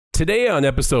Today on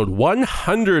episode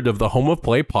 100 of the Home of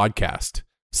Play podcast,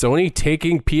 Sony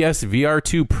taking PSVR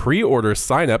 2 pre-order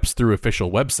signups through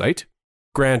official website,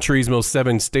 Gran Turismo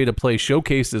 7 State of Play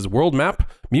showcases world map,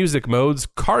 music modes,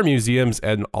 car museums,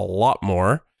 and a lot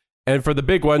more. And for the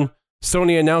big one,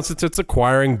 Sony announces it's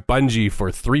acquiring Bungie for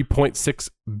 $3.6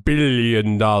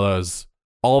 billion.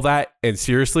 All that, and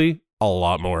seriously, a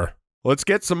lot more. Let's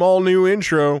get some all-new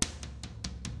intro.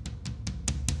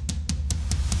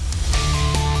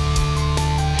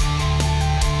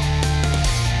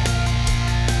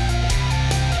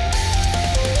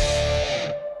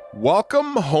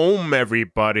 Welcome home,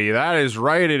 everybody. That is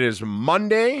right. It is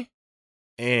Monday,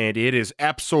 and it is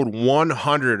episode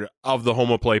 100 of the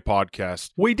Home of Play podcast.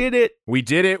 We did it. We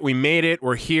did it. We made it.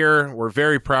 We're here. We're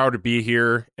very proud to be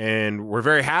here, and we're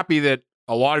very happy that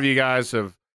a lot of you guys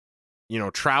have,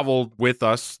 traveled with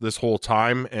us this whole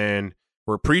time, and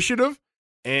we're appreciative.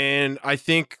 And I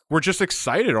think we're just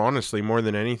excited, honestly, more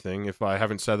than anything, if I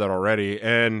haven't said that already.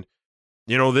 And,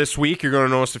 this week you're going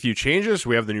to notice a few changes.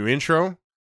 We have the new intro.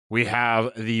 We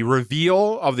have the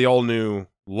reveal of the all-new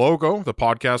logo, the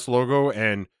podcast logo,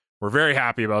 and we're very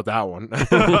happy about that one. I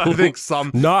think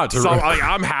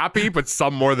I'm happy, but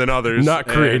some more than others. Not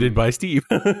created by Steve.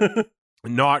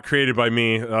 Not created by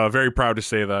me. Very proud to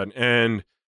say that. And,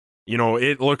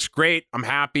 it looks great. I'm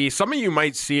happy. Some of you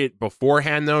might see it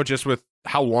beforehand, though, just with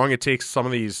how long it takes some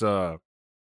of these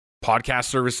podcast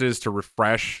services to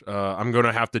refresh. I'm going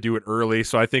to have to do it early,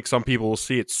 so I think some people will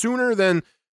see it sooner than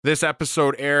this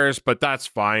episode airs, but that's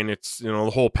fine. It's,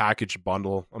 the whole package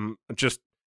bundle. I'm just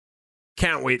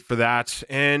can't wait for that.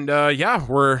 And I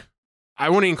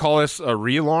wouldn't even call this a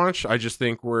relaunch. I just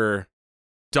think we're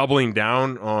doubling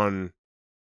down on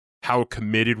how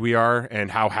committed we are and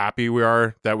how happy we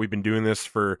are that we've been doing this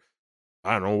for,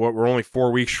 we're only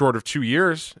 4 weeks short of 2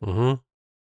 years. Mm-hmm.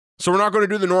 So we're not going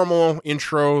to do the normal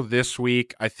intro this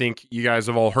week. I think you guys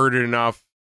have all heard it enough.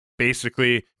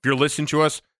 Basically, if you're listening to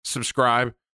us,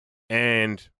 subscribe.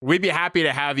 And we'd be happy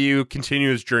to have you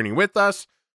continue this journey with us.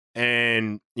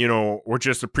 And, we're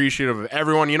just appreciative of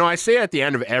everyone. I say at the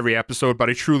end of every episode, but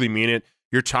I truly mean it.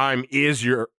 Your time is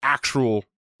your actual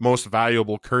most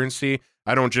valuable currency.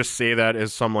 I don't just say that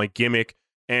as some gimmick.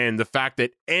 And the fact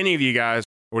that any of you guys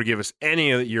would give us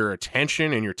any of your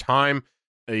attention and your time,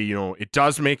 it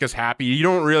does make us happy. You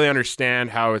don't really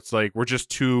understand how it's we're just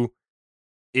two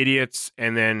idiots.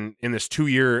 And then in this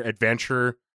 2-year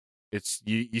adventure, it's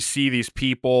you see these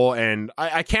people, and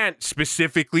I can't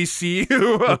specifically see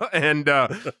you, and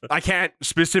I can't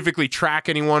specifically track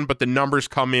anyone, but the numbers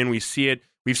come in. We see it.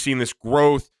 We've seen this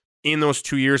growth in those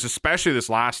 2 years, especially this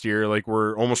last year.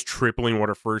 We're almost tripling what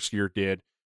our first year did.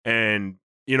 And,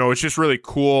 it's just really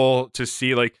cool to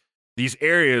see these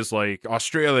areas like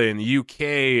Australia and the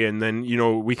UK, and then,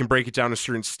 we can break it down to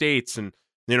certain states, and,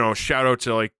 shout out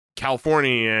to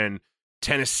California and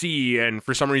Tennessee, and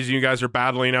for some reason you guys are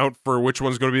battling out for which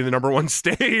one's going to be the number one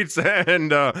states,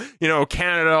 and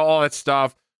Canada, all that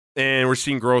stuff, and we're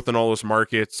seeing growth in all those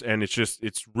markets, and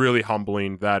it's really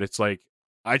humbling that it's I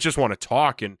just want to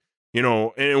talk, and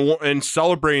and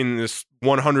celebrating this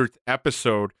 100th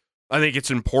episode. I think it's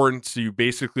important to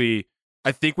basically,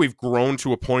 I think we've grown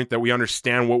to a point that we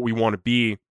understand what we want to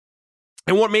be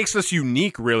and what makes us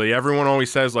unique. Really, everyone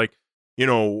always says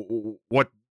what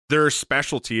their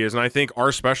specialty is, and I think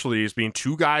our specialty is being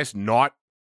two guys not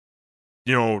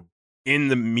in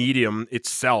the medium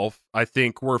itself. I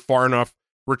think we're far enough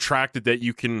retracted that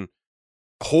you can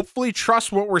hopefully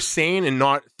trust what we're saying and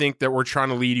not think that we're trying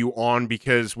to lead you on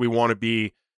because we want to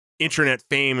be internet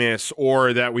famous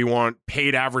or that we want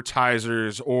paid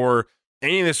advertisers or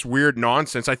any of this weird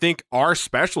nonsense. I think our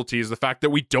specialty is the fact that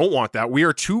we don't want that. We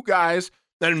are two guys,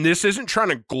 and this isn't trying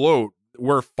to gloat.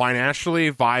 We're financially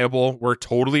viable. We're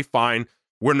totally fine.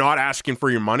 We're not asking for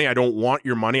your money. I don't want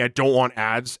your money. I don't want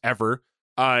ads ever.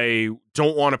 I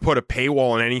don't want to put a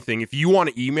paywall on anything. If you want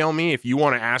to email me, if you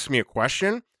want to ask me a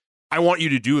question, I want you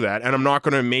to do that. And I'm not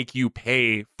going to make you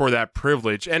pay for that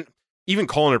privilege. And even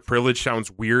calling it a privilege sounds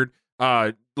weird.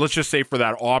 Let's just say for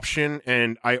that option.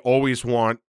 And I always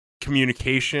want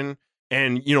communication.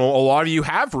 And, a lot of you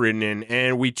have written in,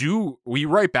 and we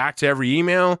write back to every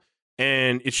email.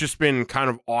 And it's just been kind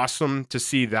of awesome to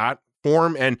see that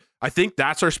form. And I think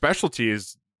that's our specialty,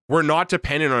 is we're not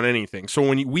dependent on anything. So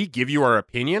when we give you our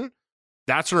opinion,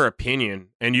 that's our opinion.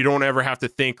 And you don't ever have to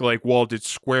think did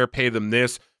Square pay them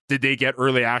this? Did they get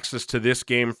early access to this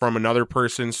game from another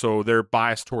person, so they're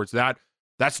biased towards that?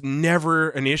 That's never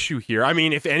an issue here. I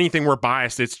mean, if anything, we're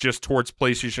biased. It's just towards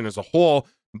PlayStation as a whole.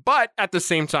 But at the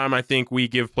same time, I think we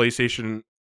give PlayStation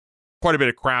quite a bit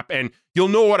of crap. And you'll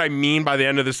know what I mean by the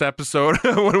end of this episode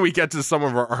when we get to some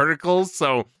of our articles.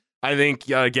 So I think,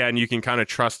 again, you can kind of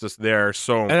trust us there.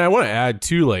 So, And I want to add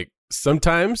too, like,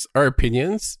 sometimes our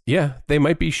opinions, yeah, they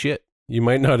might be shit. You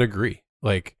might not agree.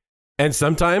 Like, and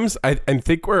sometimes I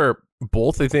think we're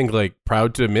both, I think, like,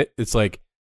 proud to admit it's like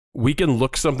we can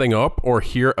look something up or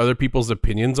hear other people's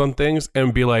opinions on things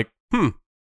and be like, you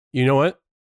know what?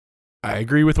 I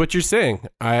agree with what you're saying.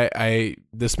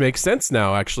 This makes sense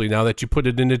now, actually, now that you put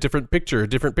it in a different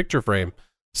picture frame.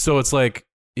 So it's like,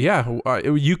 yeah,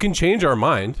 you can change our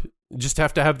mind. You just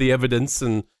have to have the evidence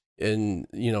and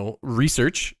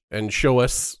research and show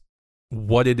us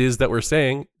what it is that we're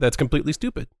saying that's completely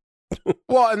stupid.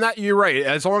 Well, and that you're right.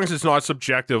 As long as it's not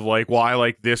subjective, like, well, I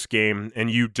like this game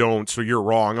and you don't, so you're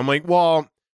wrong. I'm like,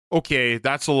 well, okay,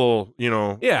 that's a little,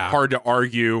 hard to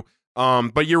argue.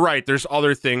 But you're right. There's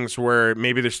other things where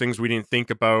maybe there's things we didn't think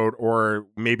about, or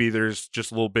maybe there's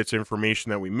just little bits of information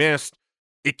that we missed.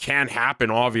 It can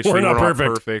happen, obviously. We're not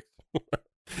perfect.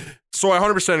 So I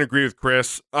 100% agree with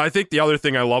Chris. I think the other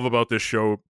thing I love about this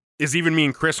show is even me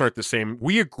and Chris aren't the same.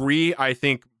 We agree, I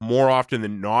think, more often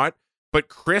than not. But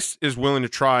Chris is willing to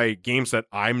try games that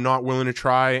I'm not willing to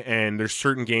try. And there's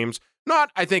certain games,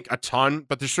 not, I think, a ton,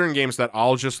 but there's certain games that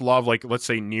I'll just love, like, let's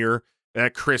say, Nier,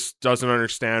 that Chris doesn't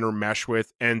understand or mesh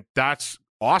with. And that's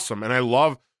awesome. And I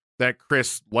love that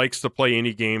Chris likes to play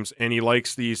indie games and he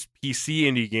likes these PC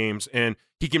indie games. And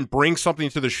he can bring something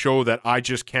to the show that I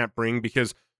just can't bring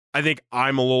because I think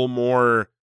I'm a little more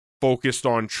focused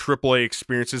on AAA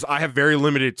experiences. I have very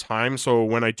limited time. So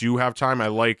when I do have time, I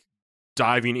like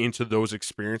diving into those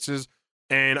experiences.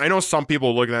 And I know some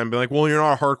people look at that and be like, well, you're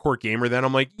not a hardcore gamer then.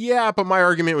 I'm like, yeah, but my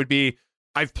argument would be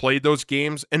I've played those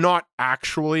games, and not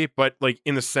actually, but like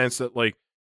in the sense that like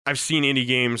I've seen indie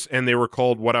games and they were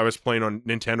called what I was playing on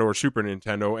Nintendo or Super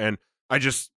Nintendo, and I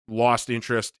just lost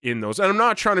interest in those. And I'm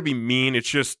not trying to be mean. It's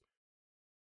just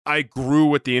I grew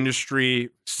with the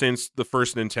industry since the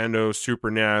first Nintendo, Super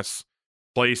NES,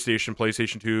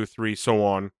 PlayStation 2, 3, so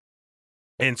on.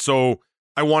 And so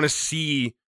I want to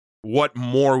see what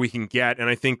more we can get. And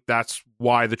I think that's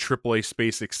why the AAA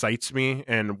space excites me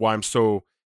and why I'm so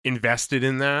invested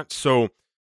in that. So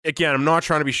again, I'm not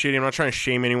trying to be shady. I'm not trying to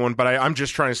shame anyone, but I'm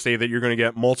just trying to say that you're going to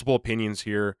get multiple opinions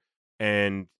here.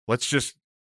 And let's just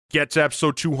get to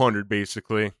episode 200,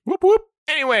 basically. Whoop, whoop.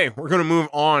 Anyway, we're going to move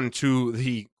on to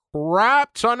the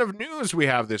crap ton of news we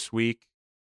have this week.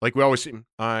 Like we always see.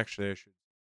 Actually, I should.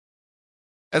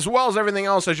 As well as everything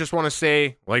else, I just want to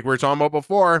say, like we were talking about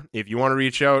before, if you want to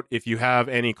reach out, if you have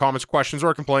any comments, questions,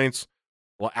 or complaints,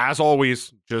 well, as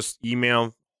always, just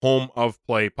email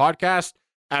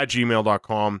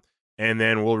homeofplaypodcast@gmail.com, and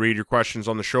then we'll read your questions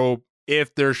on the show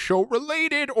if they're show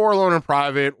related or alone in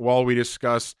private while we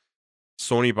discuss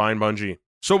Sony buying Bungie.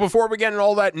 So before we get into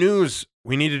all that news,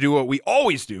 we need to do what we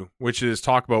always do, which is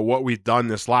talk about what we've done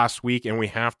this last week, and we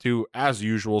have to, as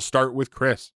usual, start with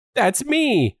Chris. That's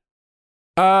me.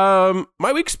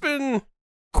 My week's been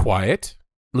quiet,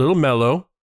 a little mellow.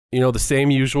 The same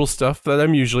usual stuff that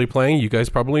I'm usually playing. You guys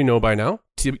probably know by now.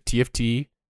 TFT,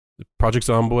 Project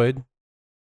Zomboid, a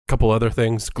couple other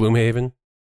things, Gloomhaven.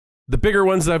 The bigger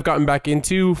ones that I've gotten back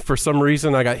into, for some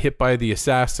reason, I got hit by the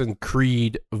Assassin's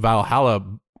Creed Valhalla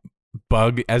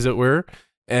bug, as it were,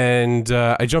 and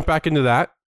I jumped back into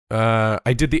that.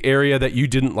 I did the area that you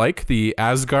didn't like, the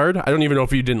Asgard. I don't even know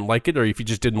if you didn't like it or if you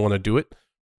just didn't want to do it.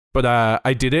 But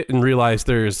I did it and realized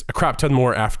there's a crap ton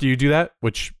more after you do that,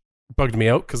 which bugged me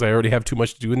out because I already have too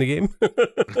much to do in the game.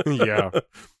 Yeah.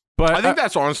 But I think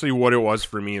that's honestly what it was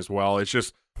for me as well. It's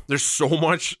just, there's so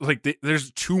much, like,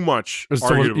 there's too much,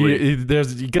 arguably.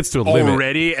 It gets to a limit.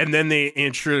 Already, and then they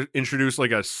introduce,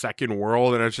 like, a second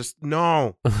world, and it's just,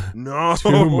 no.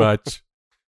 Too much.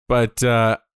 But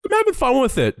I'm having fun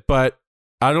with it, but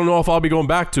I don't know if I'll be going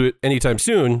back to it anytime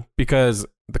soon because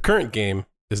the current game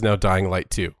is now Dying Light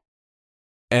 2.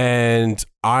 And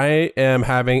I am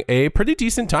having a pretty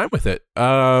decent time with it.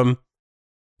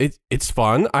 It's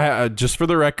fun. I just for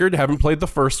the record, haven't played the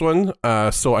first one,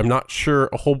 so I'm not sure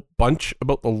a whole bunch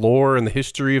about the lore and the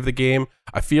history of the game.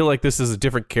 I feel like this is a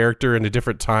different character in a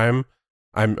different time.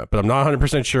 But I'm not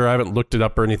 100% sure. I haven't looked it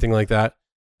up or anything like that.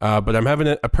 But I'm having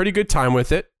a pretty good time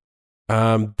with it.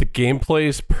 The gameplay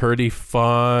is pretty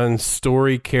fun.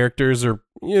 Story characters are,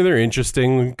 they're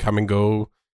interesting, come and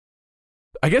go.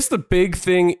 I guess the big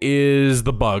thing is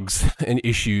the bugs and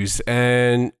issues,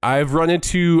 and I've run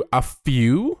into a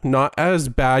few, not as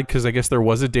bad, because I guess there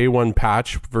was a day one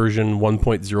patch, version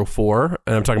 1.04,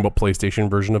 and I'm talking about PlayStation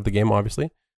version of the game, obviously,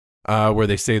 where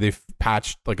they say they've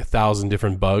patched like 1,000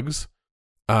 different bugs.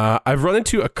 I've run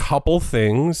into a couple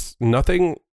things,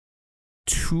 nothing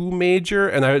too major,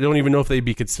 and I don't even know if they'd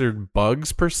be considered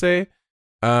bugs per se.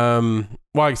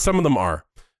 Well, some of them are.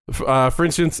 For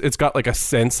instance, it's got like a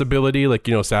sense ability, like,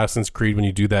 Assassin's Creed, when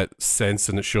you do that sense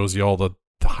and it shows you all the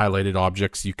highlighted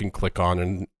objects you can click on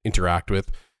and interact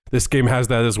with. This game has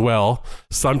that as well.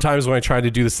 Sometimes when I try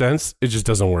to do the sense, it just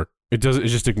doesn't work. It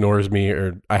just ignores me,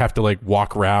 or I have to like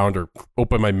walk around or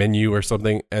open my menu or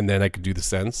something, and then I could do the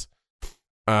sense.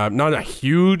 Not a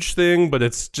huge thing, but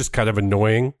it's just kind of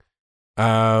annoying.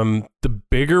 The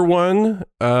bigger one,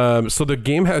 so the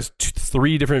game has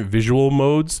 3 different visual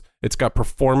modes. It's got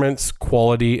performance,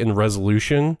 quality, and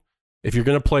resolution. If you're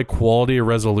going to play quality or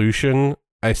resolution,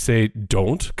 I say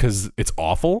don't, because it's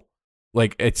awful.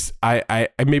 Like, I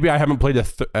maybe I haven't played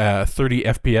a 30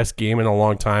 FPS game in a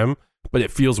long time, but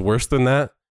it feels worse than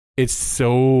that. It's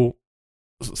so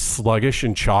sluggish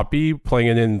and choppy playing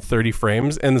it in 30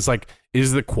 frames, and it's like,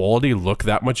 is the quality look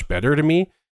that much better to me?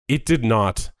 It did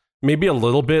not. Maybe a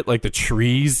little bit, like the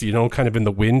trees, kind of in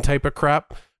the wind type of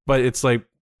crap, but it's like,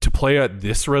 to play at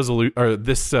this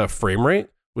frame rate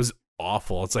was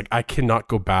awful. It's like, I cannot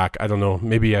go back. I don't know,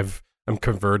 maybe I'm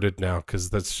converted now, because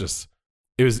that's just,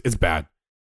 it's bad.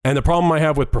 And the problem I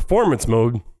have with performance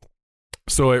mode,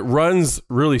 so it runs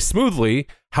really smoothly.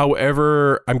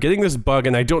 However, I'm getting this bug,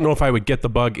 and I don't know if I would get the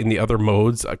bug in the other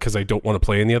modes, because I don't want to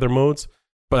play in the other modes,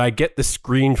 but I get the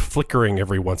screen flickering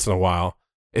every once in a while.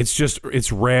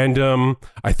 It's random.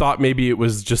 I thought maybe it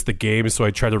was just the game, so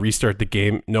I try to restart the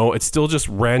game. No, it's still just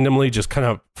randomly just kind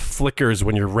of flickers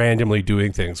when you're randomly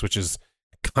doing things, which is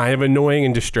kind of annoying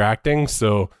and distracting.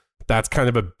 So that's kind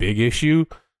of a big issue.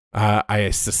 I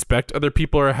suspect other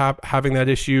people are having that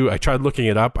issue. I tried looking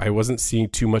it up. I wasn't seeing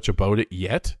too much about it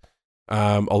yet.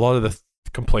 A lot of the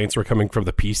complaints were coming from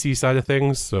the PC side of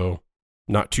things, so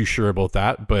not too sure about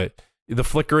that. But the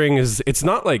flickering it's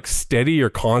not like steady or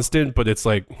constant, but it's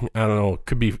like, I don't know,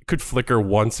 could flicker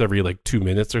once every like 2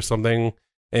 minutes or something.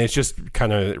 And it's just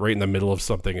kind of right in the middle of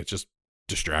something. It's just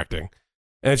distracting.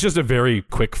 And it's just a very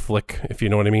quick flick, if you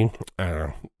know what I mean. I don't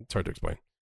know. It's hard to explain.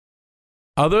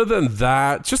 Other than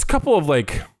that, just a couple of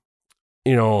like,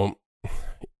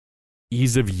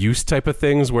 ease of use type of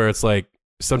things where it's like,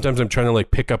 sometimes I'm trying to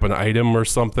like pick up an item or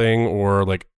something, or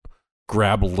like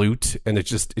grab loot, and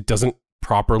it doesn't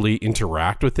properly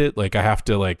interact with it. Like, I have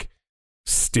to like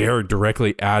stare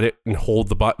directly at it and hold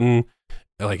the button.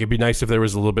 Like, it'd be nice if there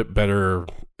was a little bit better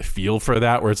feel for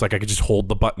that, where it's like I could just hold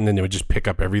the button and it would just pick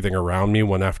up everything around me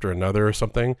one after another or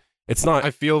something. It's not. I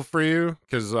feel for you,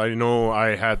 because I know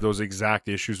I had those exact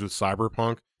issues with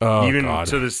Cyberpunk. Oh, even God.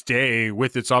 to this day,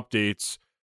 with its updates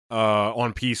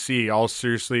on PC, I'll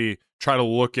seriously try to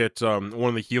look at one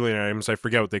of the healing items. I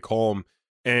forget what they call them,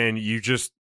 and you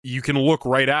can look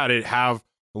right at it, have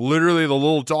literally the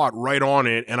little dot right on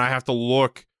it, and I have to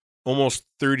look almost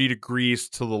 30 degrees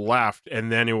to the left,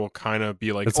 and then it will kind of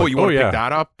be like, you want to pick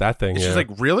that up? That thing, it's just like,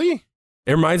 really?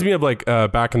 It reminds me of like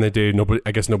back in the day,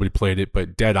 I guess nobody played it,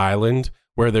 but Dead Island,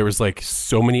 where there was like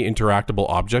so many interactable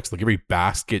objects, like every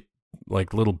basket,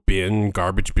 like little bin,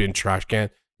 garbage bin, trash can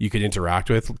you could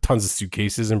interact with, tons of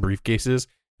suitcases and briefcases.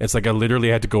 It's like I literally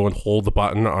had to go and hold the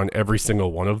button on every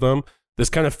single one of them.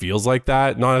 This kind of feels like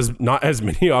that. Not as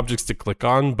many objects to click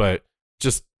on, but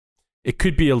just it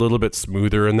could be a little bit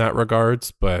smoother in that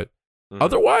regards. But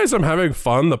otherwise, I'm having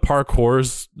fun. The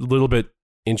parkour's a little bit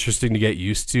interesting to get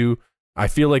used to. I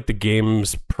feel like the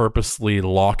game's purposely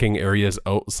locking areas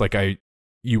out. It's like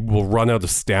you will run out of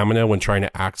stamina when trying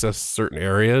to access certain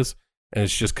areas, and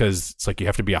it's just because it's like you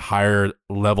have to be a higher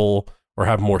level or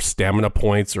have more stamina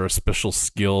points or a special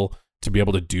skill to be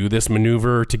able to do this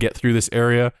maneuver to get through this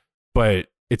area. But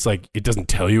it's like it doesn't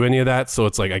tell you any of that, so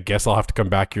it's like, I guess I'll have to come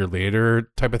back here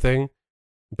later type of thing.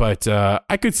 But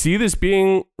I could see this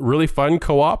being really fun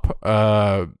co-op.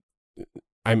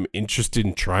 I'm interested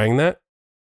in trying that.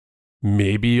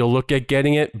 Maybe you'll look at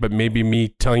getting it, but maybe me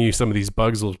telling you some of these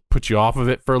bugs will put you off of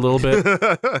it for a little bit.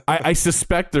 I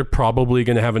suspect they're probably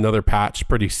going to have another patch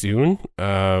pretty soon.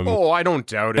 I don't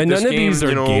doubt it. And none of these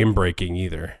are game-breaking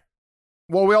either.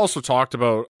 Well, we also talked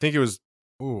about, I think it was,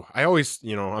 I always,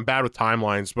 I'm bad with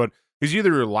timelines, but it was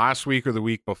either last week or the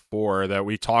week before that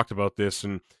we talked about this,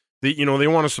 and they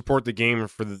want to support the game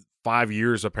for the 5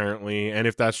 years apparently, and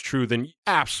if that's true, then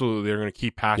absolutely they're going to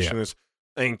keep patching this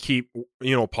and keep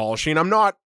polishing. I'm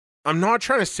not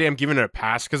trying to say I'm giving it a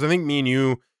pass, because I think me and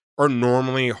you are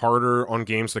normally harder on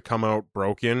games that come out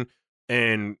broken,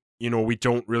 and we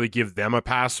don't really give them a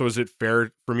pass. So is it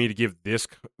fair for me to give this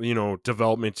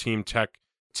development team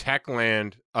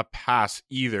Techland a pass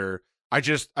either? I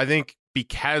think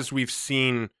because we've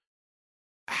seen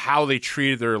how they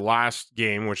treated their last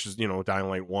game, which is Dying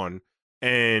Light 1,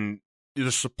 and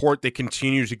the support they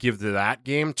continue to give to that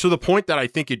game, to the point that I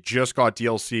think it just got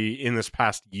DLC in this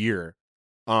past year.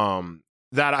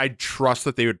 that I trust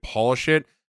that they would polish it.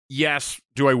 Yes,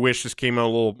 do I wish this came out a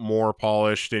little more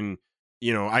polished? And,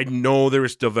 I know there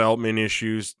was development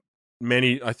issues,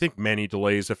 many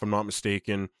delays, if I'm not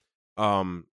mistaken.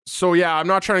 So yeah, I'm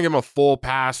not trying to give them a full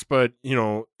pass, but,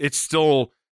 it's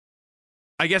still,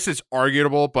 I guess it's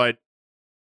arguable, but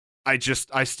I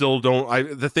still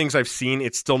don't, the things I've seen,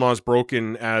 it's still not as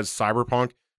broken as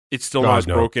Cyberpunk. It's still not as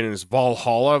broken as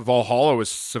Valhalla. Valhalla was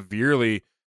severely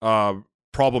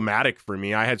problematic for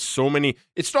me. I had so many,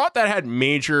 it's not that it had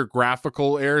major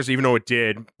graphical errors, even though it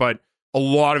did, but a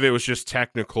lot of it was just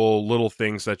technical little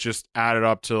things that just added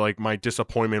up to like my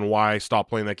disappointment why I stopped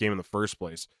playing that game in the first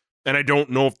place. And I don't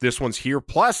know if this one's here.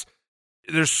 Plus,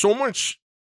 there's so much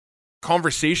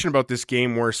conversation about this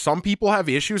game where some people have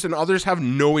issues and others have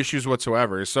no issues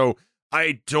whatsoever. So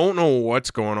I don't know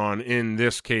what's going on in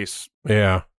this case.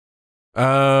 Yeah.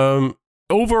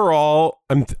 Overall,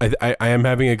 I am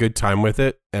having a good time with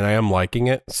it and I am liking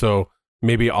it. So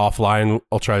maybe offline,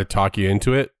 I'll try to talk you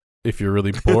into it if you're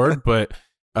really bored, but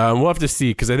we'll have to see,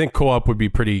 because I think co-op would be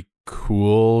pretty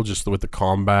cool just with the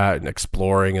combat and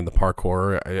exploring and the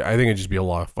parkour. I think it'd just be a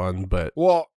lot of fun. But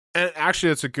and actually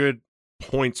that's a good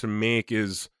point to make.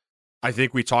 Is I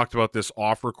think we talked about this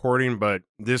off recording, but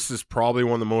this is probably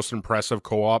one of the most impressive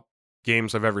co-op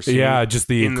games I've ever seen. Yeah, just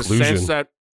the inclusion. The sense that,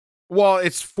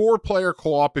 it's 4-player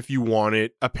co-op if you want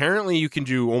it. Apparently you can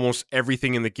do almost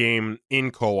everything in the game in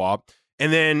co-op,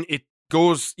 and then it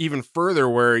goes even further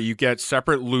where you get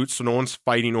separate loot, so no one's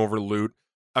fighting over loot.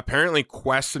 Apparently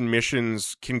quests and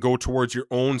missions can go towards your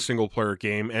own single-player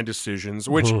game and decisions,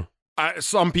 which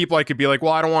some people I could be like,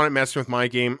 well, I don't want it messing with my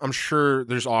game. I'm sure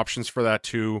there's options for that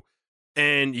too.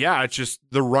 And yeah, it's just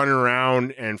the running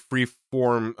around and free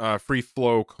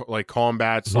flow like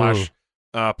combat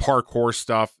 / parkour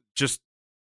stuff, just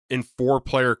in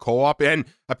 4-player co-op. And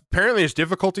apparently there's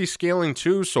difficulty scaling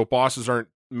too, so bosses aren't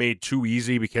made too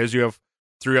easy because you have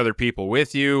 3 other people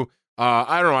with you.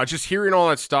 I don't know, just hearing all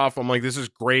that stuff, I'm like, this is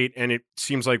great, and it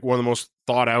seems like one of the most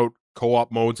thought out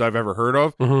co-op modes I've ever heard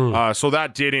of. So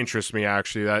that did interest me,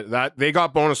 actually. That they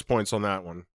got bonus points on that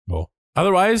one. Cool.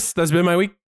 Otherwise, that's been my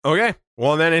week. Okay,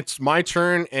 well then it's my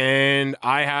turn, and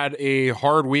I had a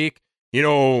hard week. In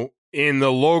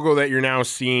the logo that you're now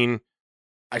seeing,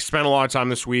 I spent a lot of time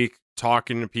this week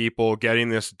talking to people, getting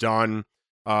this done.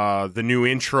 The new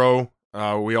intro,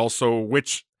 we also,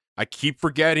 which I keep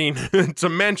forgetting to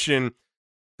mention,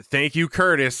 thank you,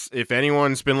 Curtis. If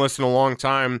anyone's been listening a long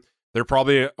time, they're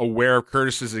probably aware of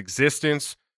Curtis's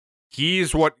existence.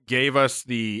 He's what gave us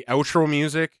the outro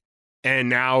music, and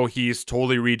now he's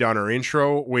totally redone our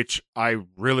intro, which I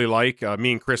really like.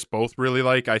 Me and Chris both really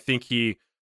like. I think he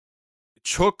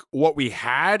took what we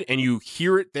had, and you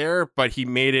hear it there, but he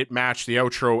made it match the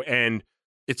outro, and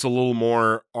it's a little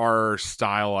more our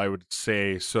style, I would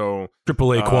say. So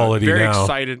AAA quality very now.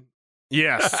 Excited.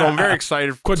 Yes, so I'm very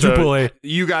excited. Quadruple A.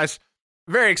 You guys,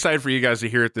 very excited for you guys to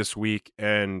hear it this week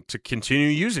and to continue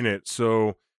using it.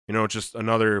 So, just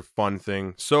another fun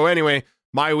thing. So anyway,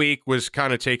 my week was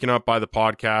kind of taken up by the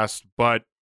podcast, but,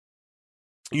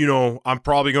 I'm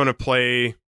probably going to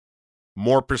play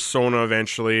more Persona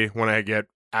eventually when I get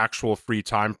actual free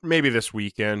time, maybe this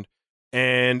weekend.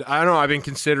 And I don't know, I've been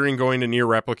considering going to Nier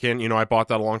Replicant. I bought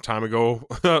that a long time ago.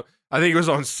 I think it was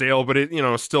on sale, but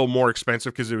it, still more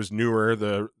expensive because it was newer,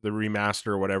 the remaster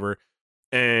or whatever.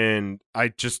 And I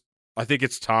think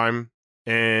it's time.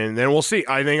 And then we'll see.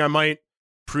 I think I might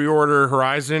pre-order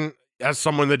Horizon. As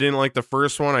someone that didn't like the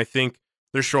first one, I think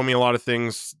they're showing me a lot of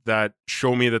things that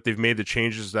show me that they've made the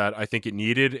changes that I think it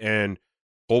needed. And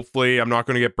hopefully I'm not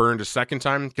going to get burned a second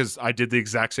time, because I did the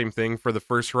exact same thing for the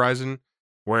first Horizon,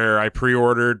 where I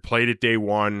pre-ordered, played it day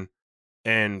one,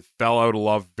 and fell out of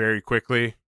love very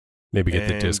quickly. Maybe get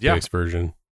the disc-based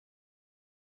version.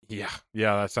 Yeah,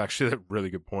 that's actually a really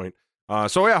good point.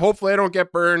 So yeah, hopefully I don't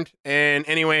get burned. And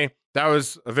anyway, that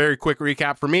was a very quick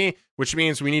recap for me, which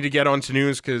means we need to get on to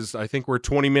news, because I think we're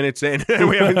 20 minutes in and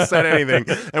we haven't said anything.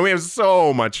 And we have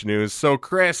so much news. So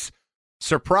Chris,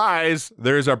 surprise,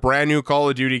 there's a brand new Call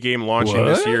of Duty game launching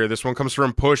this year. This one comes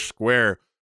from Push Square.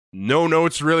 No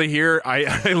notes really here.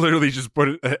 I literally just put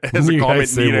it as a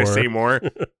comment, need I say more?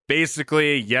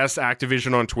 Basically, yes,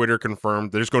 Activision on Twitter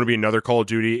confirmed there's going to be another Call of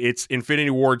Duty. It's Infinity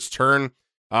Ward's turn.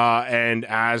 And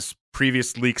as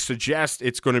previous leaks suggest,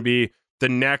 it's going to be the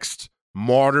next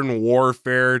Modern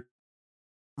Warfare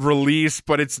release,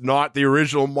 but it's not the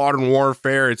original Modern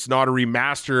Warfare. It's not a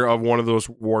remaster of one of those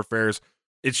Warfares.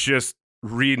 It's just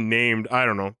renamed. I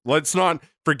don't know. Let's not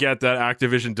forget that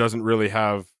Activision doesn't really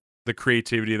have the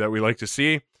creativity that we like to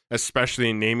see, especially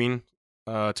in naming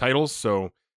titles.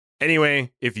 So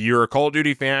anyway, if you're a Call of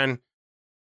Duty fan,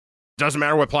 doesn't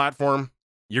matter what platform,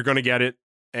 you're going to get it,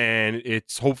 and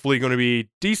it's hopefully going to be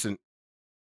decent.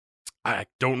 I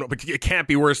don't know, but it can't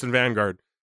be worse than Vanguard.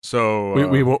 So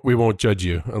we won't judge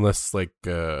you unless like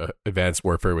Advanced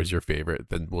Warfare was your favorite.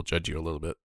 Then we'll judge you a little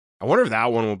bit. I wonder if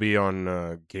that one will be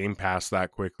on Game Pass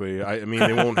that quickly. I mean,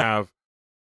 they won't have.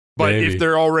 But Maybe. if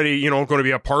they're already, going to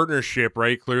be a partnership,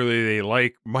 right? Clearly, they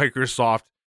like Microsoft.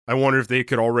 I wonder if they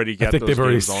could already get. I think those they've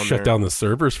already games on shut there. down the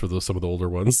servers for some of the older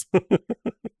ones.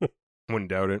 Wouldn't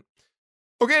doubt it.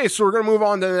 Okay, so we're going to move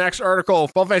on to the next article.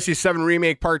 Final Fantasy VII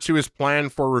Remake Part 2 is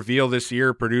planned for reveal this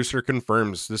year. Producer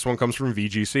confirms. This one comes from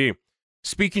VGC.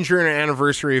 Speaking during an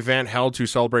anniversary event held to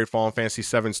celebrate Final Fantasy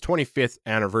VII's 25th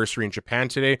anniversary in Japan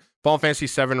today, Final Fantasy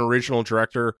VII original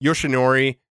director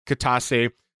Yoshinori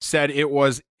Kitase said it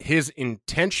was his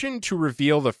intention to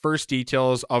reveal the first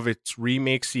details of its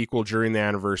remake sequel during the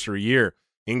anniversary year.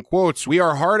 In quotes, "We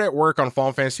are hard at work on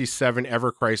Final Fantasy VII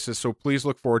Ever Crisis, so please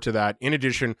look forward to that. In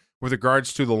addition, with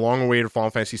regards to the long-awaited Final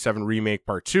Fantasy VII Remake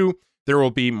Part 2, there will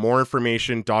be more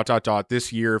information ...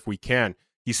 this year if we can,"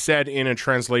 he said in a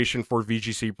translation for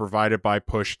VGC provided by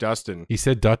Push Dustin. He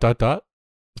said ...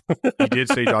 He did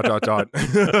say ...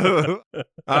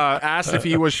 Asked if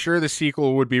he was sure the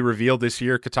sequel would be revealed this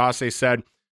year, Kitase said,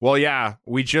 "Well, yeah,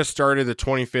 we just started the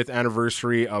 25th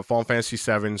anniversary of Final Fantasy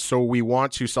VII, so we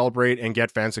want to celebrate and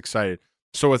get fans excited.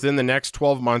 So within the next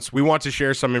 12 months, we want to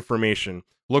share some information.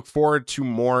 Look forward to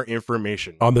more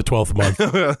information." On the 12th month.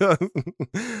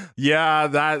 Yeah,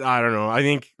 that, I don't know. I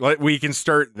think we can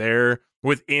start there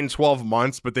within 12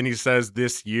 months, but then he says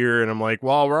this year, and I'm like,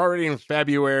 well, we're already in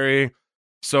February.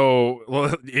 So,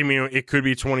 well, I mean, it could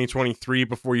be 2023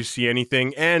 before you see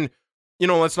anything. And,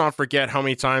 let's not forget how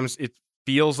many times it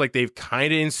feels like they've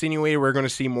kind of insinuated we're going to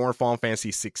see more Final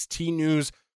Fantasy 16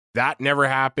 news. That never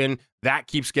happened. That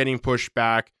keeps getting pushed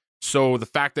back. So the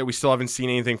fact that we still haven't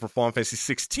seen anything for Final Fantasy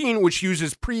 16, which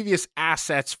uses previous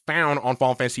assets found on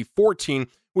Final Fantasy 14,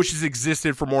 which has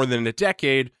existed for more than a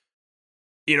decade,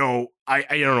 I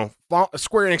don't know.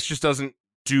 Square Enix just doesn't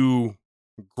do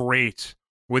great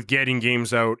with getting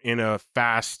games out in a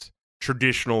fast,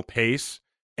 traditional pace.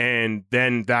 And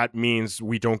then that means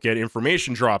we don't get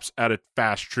information drops at a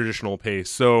fast, traditional pace.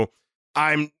 So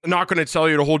I'm not going to tell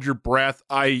you to hold your breath.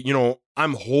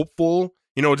 I'm hopeful.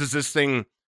 Does this thing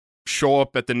show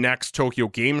up at the next Tokyo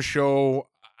Game Show?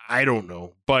 I don't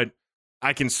know, but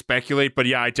I can speculate. But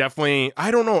yeah, I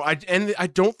don't know. I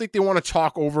don't think they want to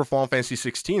talk over Final Fantasy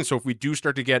 16. So if we do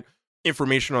start to get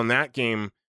information on that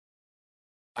game,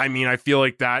 I mean, I feel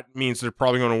like that means they're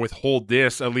probably going to withhold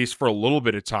this at least for a little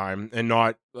bit of time and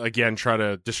not, again, try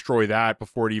to destroy that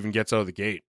before it even gets out of the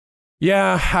gate.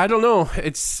 Yeah, I don't know.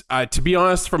 It's to be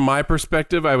honest, from my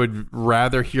perspective, I would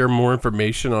rather hear more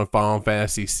information on Final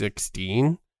Fantasy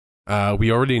 16.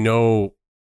 We already know,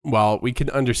 well, we can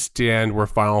understand where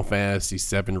Final Fantasy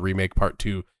 7 Remake Part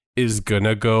 2 is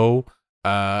gonna go.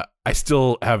 I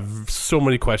still have so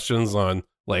many questions on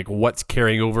like what's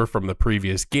carrying over from the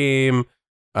previous game.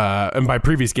 And by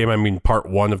previous game, I mean part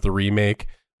 1 of the remake.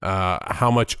 How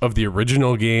much of the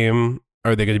original game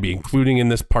are they going to be including in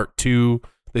this part 2?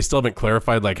 They still haven't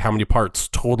clarified like how many parts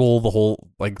total the whole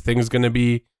like thing is going to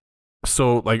be.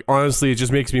 So like honestly, it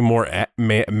just makes me more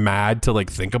mad to like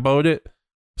think about it.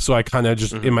 So I kind of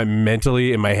just in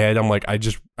my head, I'm like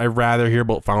I rather hear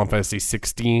about Final Fantasy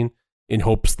 16 in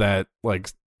hopes that like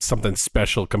something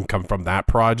special can come from that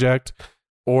project.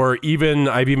 Or even,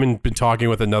 I've even been talking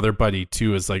with another buddy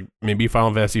too, is like maybe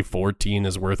Final Fantasy 14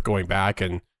 is worth going back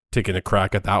and taking a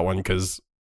crack at that one, because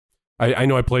I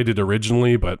know I played it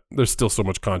originally, but there's still so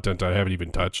much content I haven't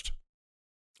even touched.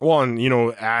 Well, and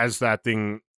as that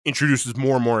thing introduces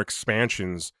more and more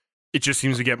expansions, it just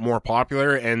seems to get more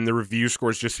popular, and the review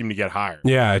scores just seem to get higher.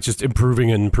 Yeah, it's just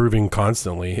improving and improving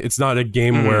constantly. It's not a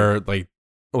game where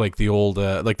like the old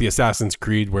like the Assassin's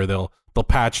Creed where they'll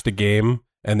patch the game,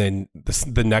 and then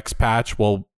the next patch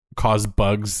will cause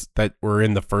bugs that were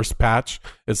in the first patch.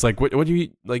 It's like, what do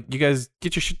you, like, you guys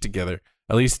get your shit together.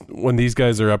 At least when these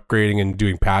guys are upgrading and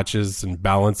doing patches and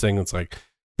balancing, it's like,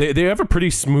 they have a pretty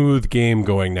smooth game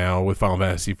going now with Final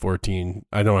Fantasy 14.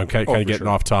 I know I'm kind of getting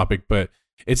off topic, but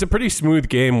it's a pretty smooth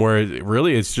game where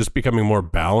it's just becoming more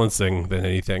balancing than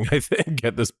anything, I think,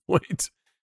 at this point.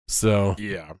 So,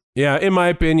 yeah, in my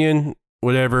opinion,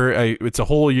 whatever, it's a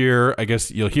whole year. I guess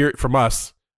you'll hear it from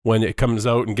us when it comes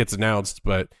out and gets announced.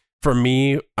 But for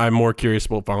me, I'm more curious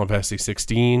about Final Fantasy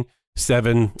 16.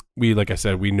 7, like I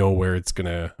said, we know where it's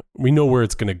gonna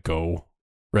go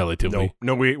relatively.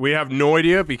 No, we have no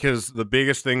idea, because the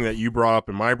biggest thing that you brought up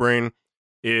in my brain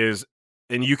is,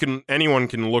 and anyone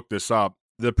can look this up,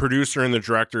 the producer and the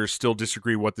director still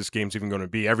disagree what this game's even going to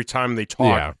be. Every time they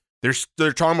talk,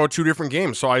 they're talking about two different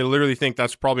games. So I literally think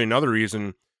that's probably another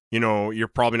reason, you're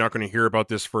probably not going to hear about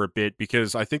this for a bit,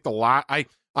 because I think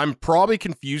I'm probably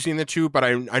confusing the two, but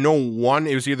I know one,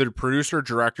 it was either the producer or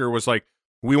director was like,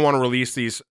 we want to release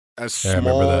these as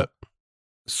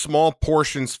small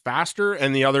portions faster,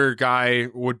 and the other guy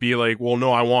would be like, well,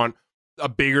 no, I want a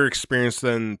bigger experience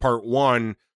than part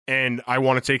one, and I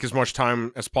want to take as much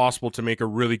time as possible to make a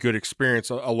really good experience,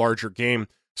 a larger game.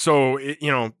 So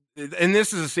and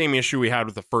this is the same issue we had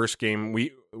with the first game.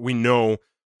 We know,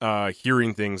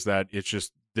 hearing things, that it's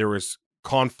just there was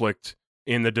conflict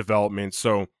in the development.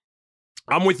 So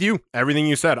I'm with you, everything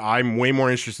you said. I'm way more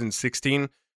interested in 16.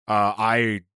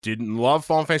 I didn't love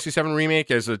Final Fantasy VII Remake.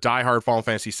 As a diehard Final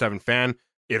Fantasy VII fan,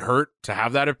 it hurt to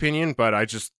have that opinion, but I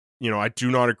just, I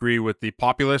do not agree with the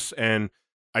populace, and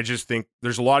I just think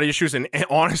there's a lot of issues. And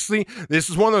honestly, this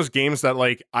is one of those games that,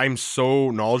 like, I'm so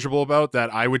knowledgeable about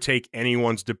that I would take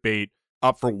anyone's debate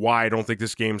up for why I don't think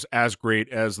this game's as great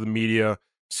as the media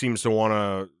seems to want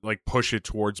to, like, push it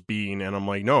towards being. And I'm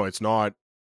like, no, it's not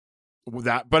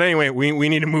that. But anyway, we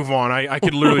need to move on. I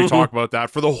could literally talk about that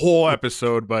for the whole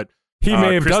episode, but he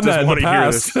may have Chris done that in the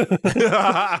past.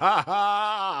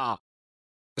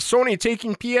 Sony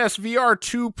taking PSVR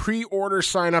 2 pre-order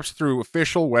signups through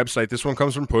official website. This one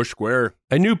comes from Push Square.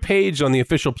 A new page on the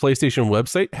official PlayStation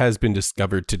website has been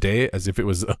discovered today, as if it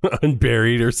was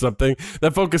unburied or something,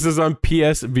 that focuses on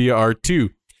PSVR 2.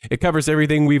 It covers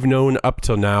everything we've known up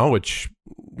till now, which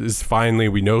is finally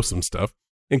we know some stuff,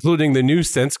 including the new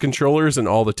Sense controllers and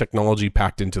all the technology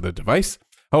packed into the device.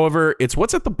 However, it's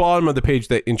what's at the bottom of the page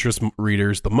that interests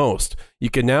readers the most. You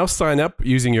can now sign up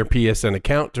using your PSN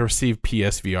account to receive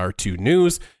PSVR 2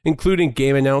 news, including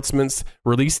game announcements,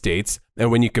 release dates,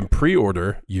 and when you can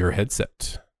pre-order your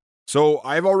headset. So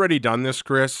I've already done this,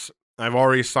 Chris. I've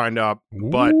already signed up,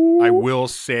 but I will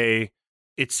say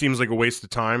it seems like a waste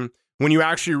of time. When you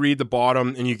actually read the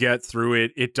bottom and you get through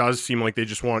it, it does seem like they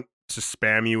just want to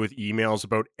spam you with emails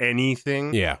about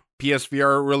anything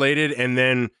PSVR related, and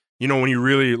then when you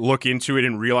really look into it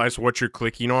and realize what you're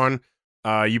clicking on,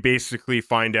 you basically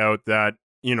find out that,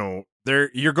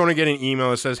 you're going to get an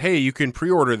email that says, hey, you can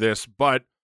pre-order this, but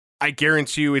I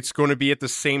guarantee you it's going to be at the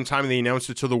same time they announce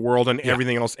it to the world and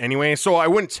everything else anyway. So I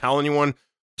wouldn't tell anyone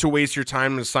to waste your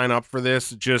time to sign up for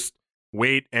this. Just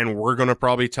wait, and we're going to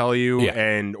probably tell you,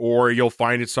 or you'll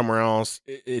find it somewhere else.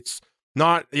 It's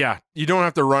not, you don't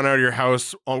have to run out of your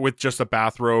house with just a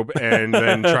bathrobe and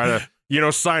then try to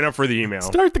sign up for the email.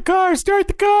 Start the car.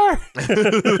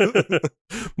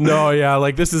 No,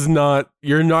 like this is not,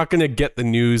 you're not going to get the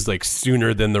news like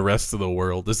sooner than the rest of the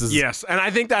world. This is. Yes. And I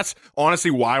think that's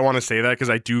honestly why I want to say that, because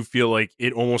I do feel like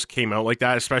it almost came out like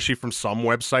that, especially from some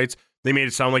websites. They made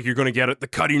it sound like you're going to get the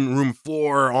cutting room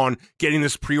floor on getting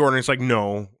this pre-order. It's like,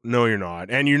 no, you're not.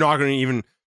 And you're not going to even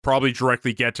probably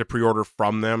directly get to pre-order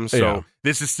from them. So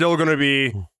this is still going to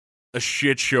be a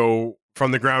shit show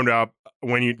from the ground up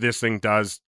when this thing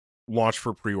does launch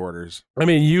for pre-orders. I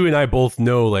mean, you and I both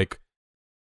know, like,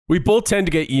 we both tend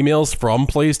to get emails from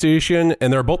PlayStation,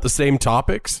 and they're both the same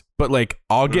topics, but, like,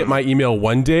 I'll get my email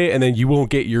one day, and then you won't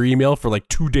get your email for, like,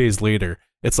 2 days later.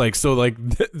 It's like, so, like,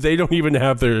 they don't even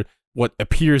have their, what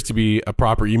appears to be a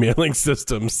proper emailing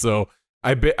system, so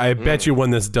I bet you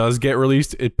when this does get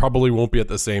released, it probably won't be at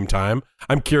the same time.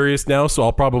 I'm curious now, so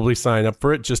I'll probably sign up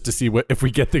for it just to see if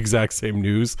we get the exact same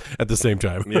news at the same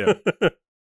time. Yeah.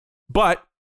 But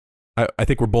I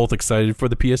think we're both excited for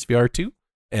the PSVR 2,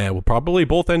 and we'll probably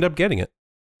both end up getting it.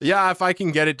 Yeah, if I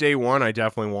can get it day one, I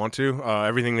definitely want to.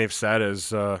 Everything they've said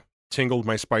has tingled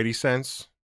my spidey sense.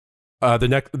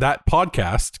 That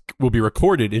podcast will be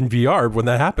recorded in VR when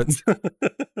that happens.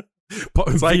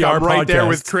 It's like VR I'm right podcast. There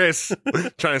with Chris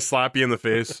trying to slap you in the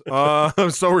face.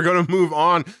 So we're going to move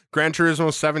on. Gran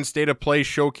Turismo 7 State of Play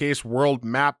Showcase, World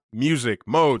Map, Music,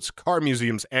 Modes, Car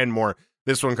Museums, and more.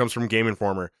 This one comes from Game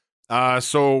Informer.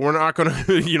 So we're not going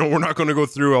to go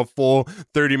through a full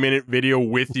 30-minute video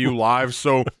with you live.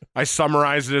 So I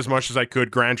summarized it as much as I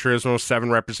could. Gran Turismo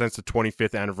 7 represents the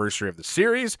 25th anniversary of the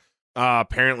series.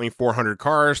 Apparently 400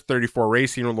 cars, 34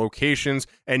 racing locations,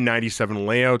 and 97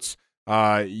 layouts.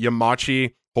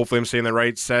 Yamachi, hopefully I'm saying that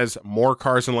right, says more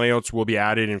cars and layouts will be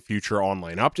added in future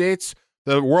online updates.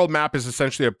 The world map is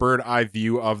essentially a bird-eye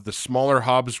view of the smaller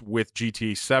hubs with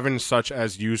GTA 7, such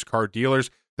as used car dealers,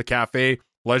 the cafe,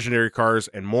 legendary cars,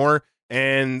 and more.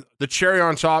 And the cherry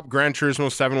on top, Gran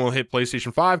Turismo 7 will hit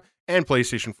PlayStation 5 and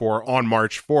PlayStation 4 on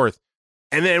March 4th.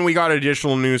 And then we got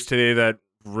additional news today that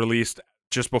released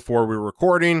just before we were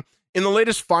recording. In the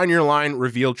latest Find Your Line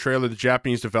revealed trailer, the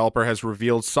Japanese developer has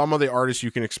revealed some of the artists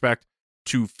you can expect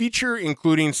to feature,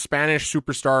 including Spanish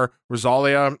superstar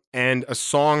Rosalia and a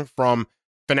song from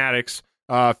Fanatics,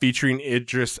 featuring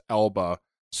Idris Elba.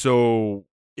 So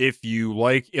if you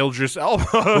like Idris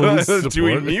Elba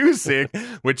doing music,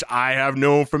 which I have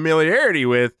no familiarity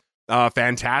with,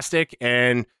 fantastic.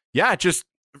 And yeah, just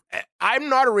I'm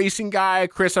not a racing guy.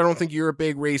 Chris, I don't think you're a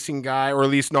big racing guy, or at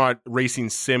least not racing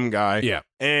sim guy. Yeah.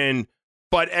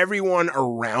 But everyone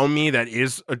around me that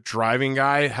is a driving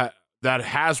guy that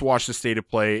has watched the state of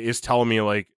play is telling me,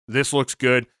 like, this looks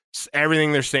good.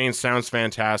 Everything they're saying sounds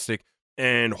fantastic.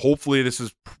 And hopefully this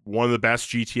is one of the best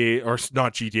GTA, or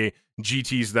not GTA,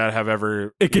 GTs that have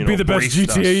ever. It could be the best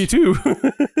GTA too.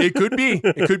 It could be.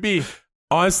 It could be.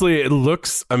 Honestly, it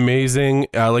looks amazing.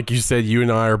 Like you said, you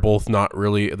and I are both not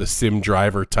really the sim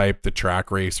driver type, the track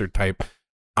racer type.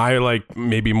 I like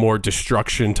maybe more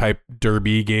destruction type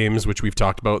derby games, which we've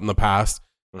talked about in the past.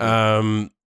 Mm-hmm.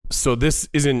 So this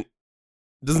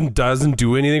doesn't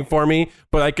do anything for me,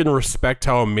 but I can respect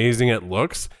how amazing it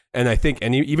looks. And I think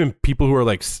even people who are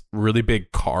like really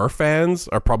big car fans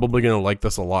are probably going to like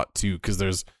this a lot too,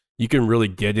 because you can really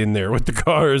get in there with the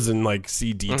cars and like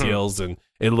see details, and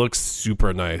it looks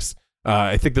super nice.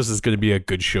 I think this is going to be a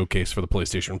good showcase for the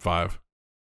PlayStation 5.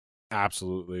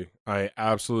 Absolutely. I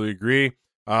absolutely agree.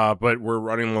 But we're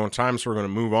running low on time, so we're going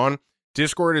to move on.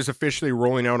 Discord is officially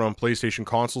rolling out on PlayStation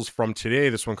consoles from today.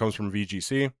 This one comes from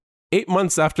VGC. 8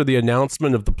 months after the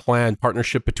announcement of the planned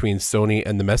partnership between Sony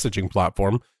and the messaging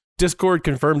platform, Discord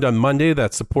confirmed on Monday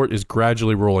that support is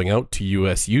gradually rolling out to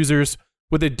US users,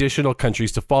 with additional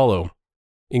countries to follow.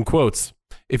 In quotes,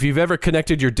 if you've ever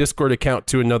connected your Discord account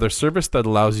to another service that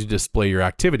allows you to display your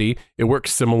activity, it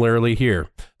works similarly here,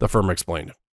 the firm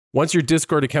explained. Once your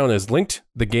Discord account is linked,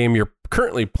 the game you're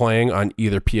currently playing on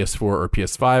either PS4 or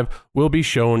PS5 will be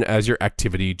shown as your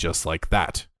activity just like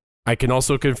that. I can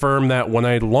also confirm that when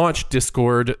I launched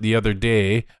Discord the other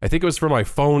day, I think it was for my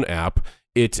phone app,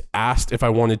 it asked if I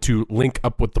wanted to link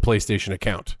up with the PlayStation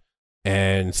account.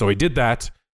 And so I did that,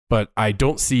 but I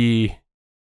don't see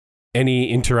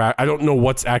any I don't know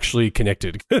what's actually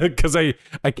connected because I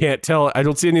can't tell. I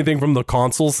don't see anything from the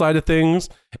console side of things,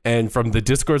 and from the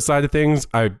Discord side of things,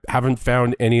 I haven't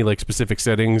found any like specific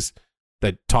settings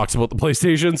that talks about the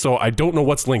PlayStation, so I don't know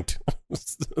what's linked.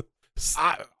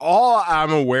 All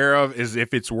I'm aware of is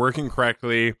if it's working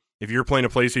correctly, if you're playing a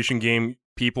PlayStation game,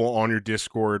 people on your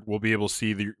Discord will be able to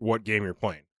see what game you're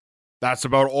playing. That's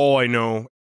about all I know.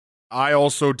 I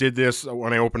also did this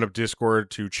when I opened up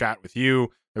Discord to chat with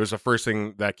you. It was the first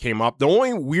thing that came up. The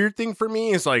only weird thing for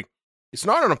me is like, it's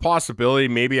not an impossibility.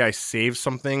 Maybe I saved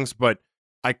some things, but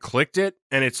I clicked it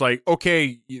and it's like,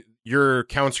 okay, your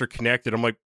accounts are connected. I'm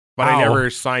like, but I never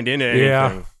signed into anything.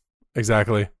 Yeah,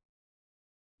 exactly.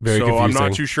 Very confusing. I'm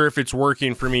not too sure if it's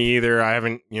working for me either. I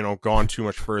haven't, gone too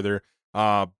much further.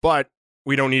 But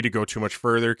we don't need to go too much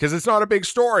further because it's not a big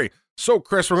story. So,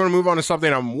 Chris, we're going to move on to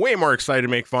something I'm way more excited to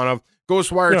make fun of.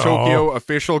 Ghostwire Tokyo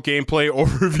official gameplay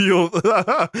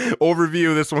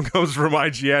overview. This one comes from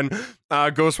IGN.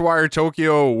 Ghostwire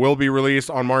Tokyo will be released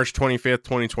on March 25th,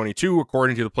 2022,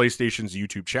 according to the PlayStation's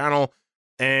YouTube channel.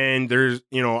 And there's,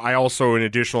 I also, in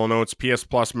additional notes, PS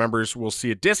Plus members will see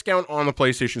a discount on the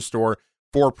PlayStation Store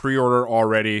for pre-order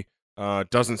already.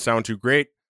 Doesn't sound too great,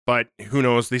 but who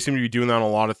knows? They seem to be doing that on a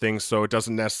lot of things, so it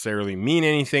doesn't necessarily mean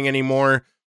anything anymore.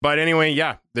 But anyway,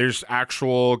 yeah, there's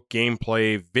actual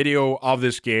gameplay video of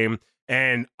this game,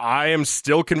 and I am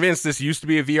still convinced this used to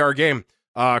be a VR game.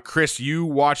 Chris, you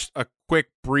watched a quick,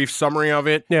 brief summary of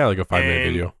it. Yeah, like a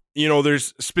 5-minute video.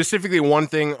 There's specifically one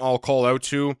thing I'll call out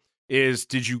to is,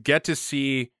 did you get to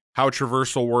see how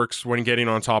traversal works when getting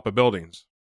on top of buildings?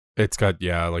 It's got,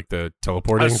 like the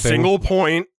teleporting thing. A single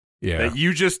point Yeah. that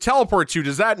you just teleport to.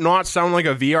 Does that not sound like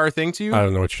a VR thing to you? I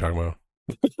don't know what you're talking about.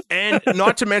 And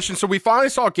not to mention, so we finally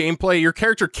saw gameplay. Your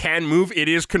character can move. It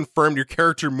is confirmed your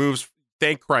character moves.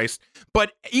 Thank Christ.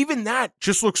 But even that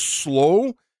just looks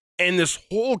slow. And this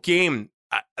whole game,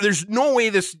 there's no way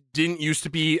this didn't used to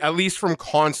be, at least from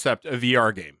concept, a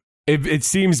VR game. It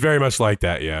seems very much like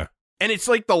that, yeah. And it's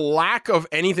like the lack of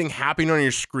anything happening on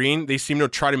your screen, they seem to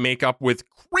try to make up with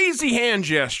crazy hand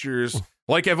gestures.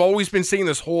 Like I've always been saying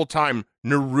this whole time,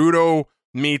 Naruto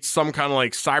meets some kind of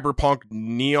like cyberpunk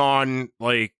neon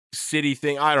like city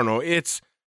thing. I don't know. It's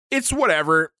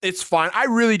whatever. It's fine. I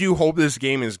really do hope this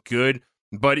game is good.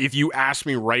 But if you ask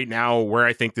me right now where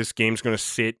I think this game's going to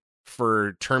sit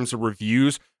for terms of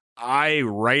reviews,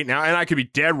 right now, and I could be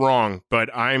dead wrong, but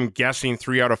I'm guessing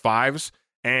 3 out of 5s,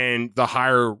 and the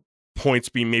higher points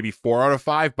being maybe 4 out of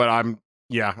 5. But I'm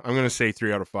going to say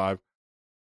 3 out of 5.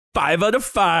 5 out of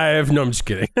 5. No, I'm just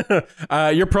kidding.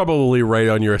 You're probably right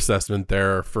on your assessment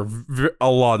there for a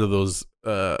lot of those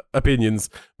opinions.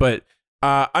 But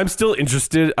I'm still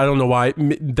interested. I don't know why.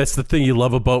 That's the thing you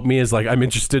love about me is like I'm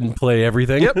interested in play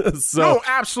everything. Yep. So No,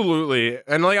 absolutely.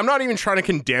 And like I'm not even trying to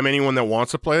condemn anyone that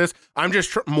wants to play this. I'm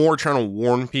just more trying to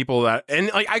warn people that, and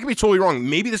like I could be totally wrong.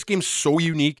 Maybe this game's so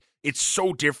unique, it's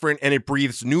so different, and it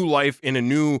breathes new life in a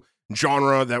new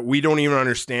genre that we don't even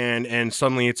understand, and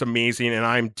suddenly it's amazing. And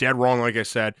I'm dead wrong. Like I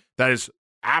said, that is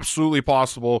absolutely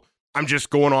possible. I'm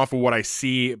just going off of what I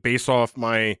see based off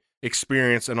my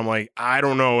experience, and I'm like, I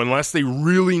don't know, unless they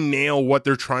really nail what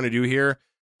they're trying to do here,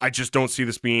 I just don't see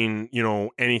this being,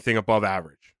 anything above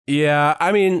average. Yeah,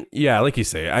 I mean, yeah, like you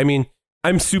say, I mean,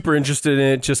 I'm super interested in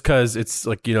it just because it's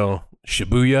like,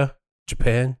 Shibuya,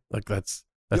 Japan, like that's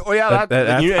oh yeah,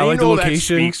 I like the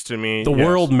location. That speaks to me. The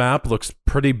world map looks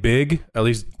pretty big, at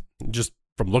least just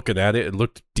from looking at it. It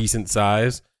looked decent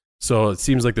size, so it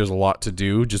seems like there's a lot to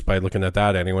do just by looking at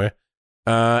that anyway.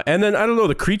 And then I don't know,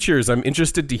 the creatures, I'm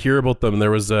interested to hear about them.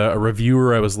 There was a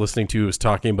reviewer I was listening to who was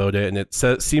talking about it, and it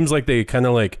seems like they kind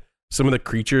of like some of the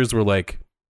creatures were like,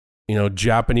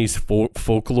 Japanese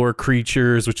folklore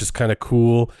creatures, which is kind of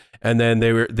cool. And then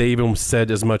they even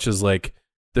said as much as like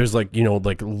there's like,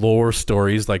 like lore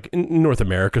stories, like in North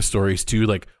America stories too,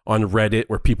 like on Reddit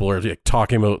where people are like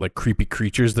talking about like creepy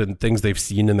creatures and things they've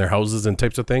seen in their houses and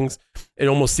types of things. It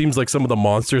almost seems like some of the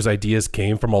monsters ideas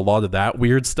came from a lot of that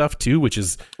weird stuff too, which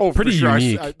is pretty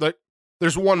unique.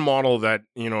 There's one model that,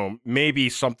 maybe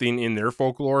something in their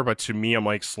folklore, but to me, I'm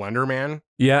like Slender Man.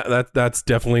 Yeah, that's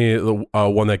definitely the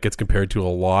one that gets compared to a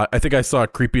lot. I think I saw a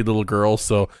creepy little girl,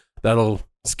 so that'll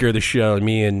scare the shit out of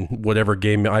me in whatever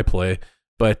game I play.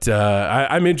 But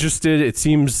I'm interested. It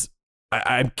seems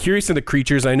I'm curious in the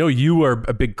creatures. I know you are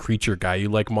a big creature guy. You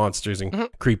like monsters and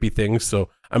creepy things. So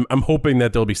I'm hoping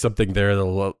that there'll be something there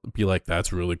that'll be like,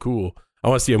 that's really cool. I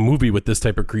want to see a movie with this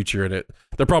type of creature in it.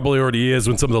 There probably already is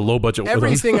when some of the low budget ones.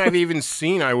 Everything I've even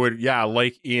seen, I would,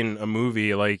 like in a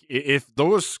movie. Like if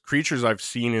those creatures I've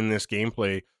seen in this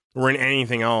gameplay were in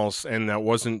anything else and that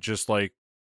wasn't just like,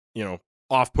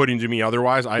 off-putting to me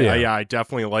otherwise, I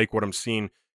definitely like what I'm seeing.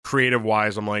 Creative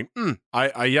wise, I'm like, I'm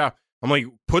like,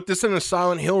 put this in a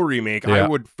Silent Hill remake. Yeah. I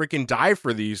would freaking die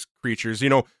for these creatures.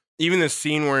 Even this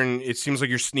scene where it seems like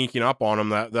you're sneaking up on them.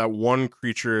 That one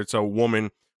creature, it's a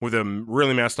woman with a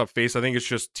really messed up face. I think it's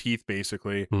just teeth,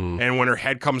 basically. And when her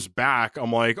head comes back,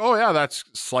 I'm like, oh yeah, that's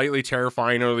slightly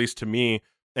terrifying, or at least to me,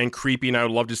 and creepy. And I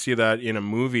would love to see that in a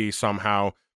movie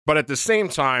somehow. But at the same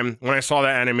time, when I saw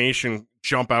that animation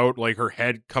jump out, like her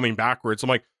head coming backwards, I'm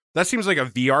like, that seems like a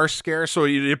VR scare, so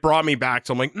it brought me back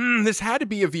to, I'm like, this had to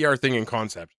be a VR thing in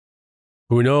concept.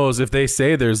 Who knows? If they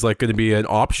say there's like going to be an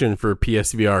option for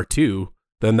PSVR 2,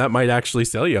 then that might actually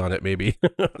sell you on it, maybe.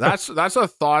 That's a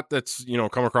thought that's,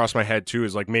 come across my head too,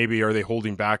 is like, maybe are they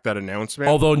holding back that announcement?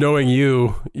 Although knowing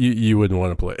you wouldn't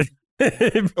want to play it.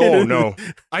 Oh, no.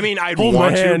 I mean, I'd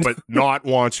want to, but not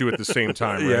want to at the same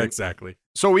time, right? Yeah, exactly.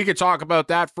 So we could talk about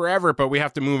that forever, but we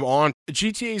have to move on.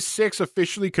 GTA 6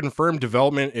 officially confirmed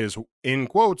development is, in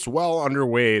quotes, well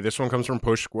underway. This one comes from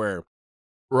Push Square.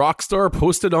 Rockstar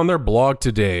posted on their blog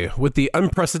today, with the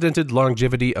unprecedented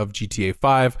longevity of GTA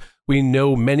 5, we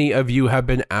know many of you have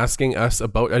been asking us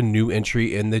about a new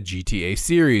entry in the GTA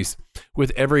series.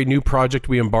 With every new project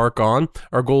we embark on,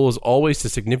 our goal is always to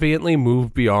significantly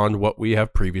move beyond what we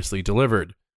have previously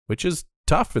delivered, which is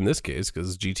tough in this case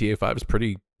because GTA 5 is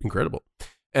pretty incredible.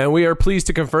 And we are pleased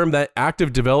to confirm that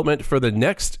active development for the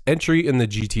next entry in the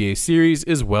GTA series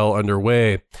is well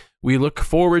underway. We look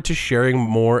forward to sharing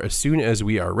more as soon as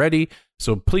we are ready,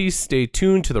 so please stay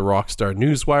tuned to the Rockstar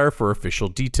Newswire for official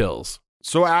details.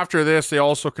 So after this, they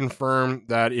also confirmed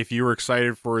that if you were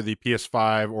excited for the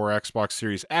PS5 or Xbox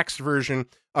Series X version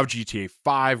of GTA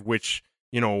 5, which,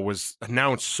 was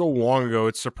announced so long ago,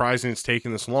 it's surprising it's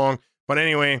taken this long. But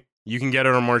anyway, you can get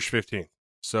it on March 15th.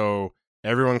 So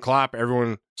everyone clap,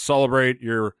 everyone celebrate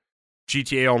your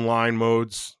GTA Online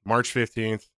modes. March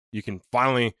 15th, you can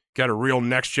finally get a real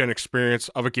next-gen experience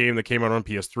of a game that came out on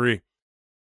PS3.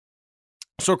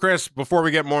 So Chris, before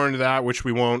we get more into that, which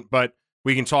we won't, but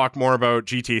we can talk more about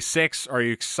GTA 6. Are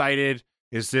you excited?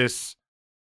 Is this,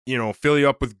 fill you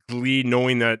up with glee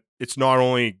knowing that it's not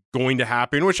only going to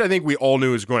happen, which I think we all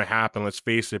knew is going to happen, let's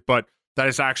face it, but that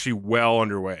it's actually well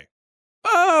underway?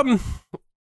 I'm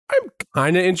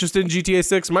kind of interested in GTA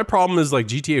 6. My problem is like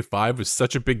GTA 5 was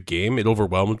such a big game, it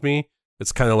overwhelmed me.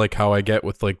 It's kind of like how I get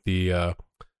with like the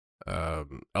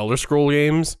Elder Scroll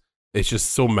games. It's just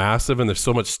so massive and there's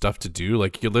so much stuff to do.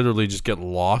 Like you literally just get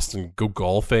lost and go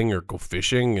golfing or go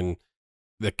fishing, and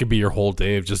that could be your whole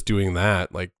day of just doing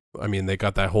that. Like, I mean, they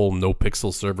got that whole no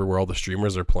pixel server where all the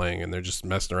streamers are playing and they're just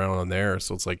messing around on there.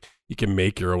 So it's like you can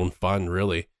make your own fun,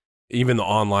 really. even the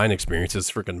online experience is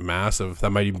freaking massive.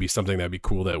 That might even be something that'd be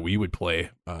cool that we would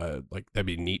play. Like that'd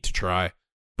be neat to try.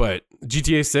 But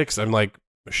GTA 6, I'm like,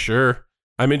 sure,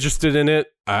 I'm interested in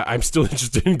it. I'm still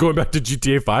interested in going back to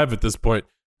GTA 5 at this point.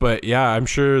 But yeah, I'm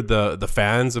sure the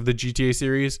fans of the GTA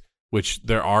series, which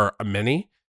there are many,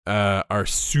 are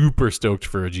super stoked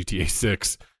for a GTA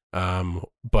 6.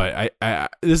 But I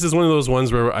this is one of those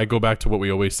ones where I go back to what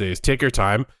we always say is take your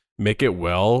time, make it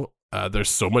well. There's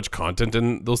so much content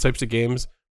in those types of games.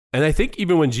 And I think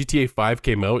even when GTA 5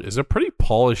 came out, it's a pretty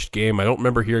polished game. I don't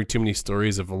remember hearing too many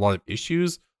stories of a lot of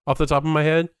issues off the top of my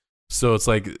head. So it's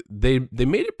like they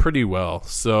made it pretty well.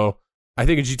 So I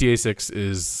think a GTA 6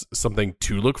 is something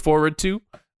to look forward to.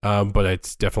 But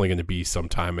it's definitely going to be some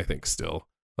time, I think, still.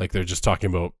 Like they're just talking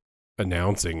about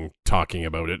talking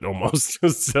about it almost.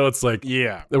 So it's like,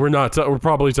 yeah, we're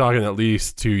probably talking at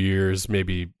least 2 years,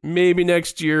 maybe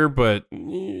next year, but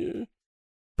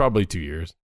probably 2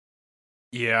 years.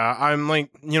 Yeah, I'm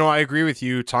like, I agree with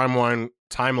you. Timeline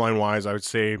wise, I would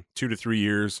say 2 to 3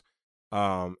 years.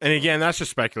 And again, that's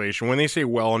just speculation. When they say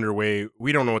well underway,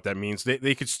 we don't know what that means.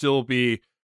 They could still be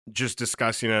just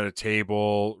discussing at a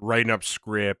table, writing up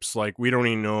scripts. Like we don't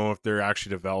even know if they're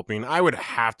actually developing. I would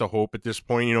have to hope at this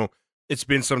point, it's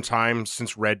been some time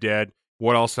since Red Dead.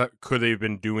 What else could they have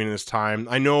been doing this time?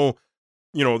 I know,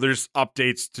 there's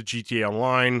updates to GTA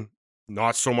Online,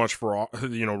 not so much for,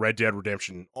 Red Dead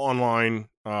Redemption Online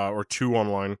or 2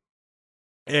 Online.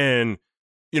 And,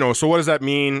 so what does that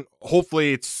mean?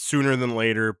 Hopefully it's sooner than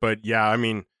later. But yeah, I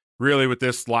mean, really with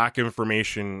this lack of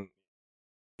information,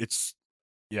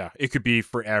 it could be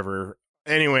forever.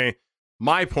 Anyway,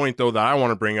 my point though that I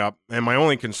want to bring up, and my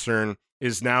only concern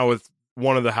is now with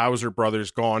one of the Hauser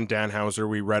brothers gone, Dan Hauser,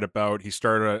 we read about. He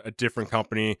started a different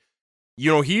company.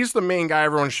 He's the main guy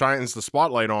everyone shines the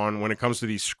spotlight on when it comes to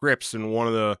these scripts, and one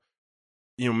of the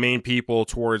main people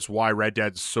towards why Red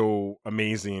Dead's so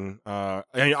amazing. I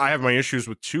have my issues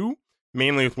with 2,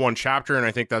 mainly with 1 chapter, and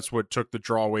I think that's what took the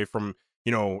draw away from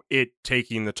it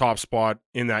taking the top spot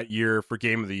in that year for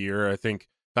Game of the Year. I think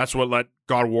that's what let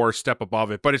God of War step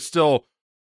above it, but it's still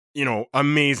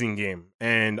amazing game,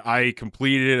 and I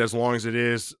completed it as long as it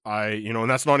is. And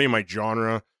that's not even my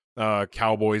genre,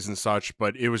 cowboys and such,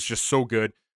 but it was just so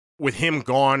good. With him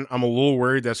gone, I'm a little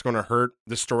worried that's going to hurt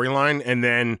the storyline, and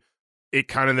then it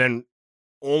kind of then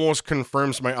almost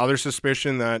confirms my other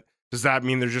suspicion that does that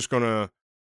mean they're just going to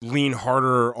lean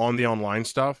harder on the online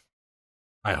stuff?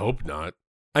 I hope not.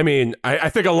 I mean, I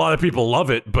think a lot of people love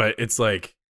it, but it's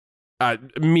like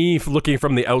me looking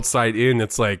from the outside in,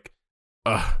 it's like,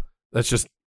 that's just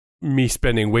me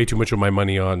spending way too much of my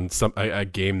money on a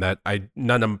game that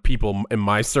none of people in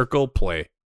my circle play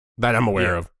that I'm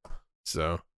aware of.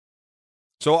 So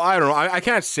I don't know. I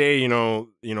can't say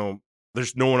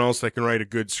there's no one else that can write a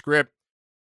good script.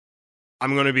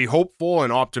 I'm going to be hopeful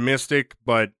and optimistic,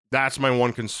 but that's my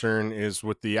one concern is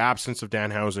with the absence of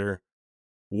Dan Hauser.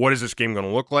 What is this game going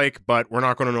to look like? But we're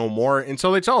not going to know more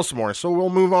until they tell us more. So we'll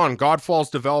move on. Godfall's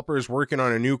developer is working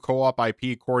on a new co-op IP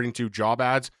according to job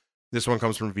ads. This one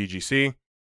comes from VGC.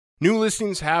 New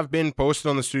listings have been posted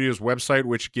on the studio's website,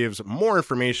 which gives more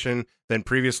information than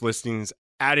previous listings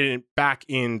added back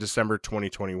in December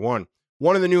 2021.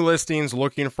 One of the new listings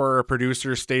looking for a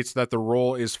producer states that the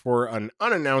role is for an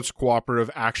unannounced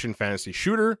cooperative action fantasy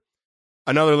shooter.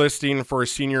 Another listing for a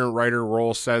senior writer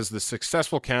role says the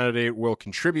successful candidate will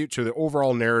contribute to the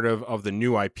overall narrative of the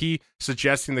new IP,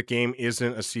 suggesting the game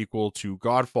isn't a sequel to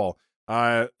Godfall.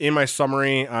 In my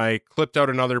summary, I clipped out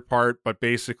another part, but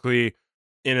basically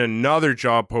in another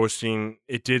job posting,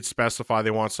 it did specify they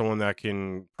want someone that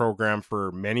can program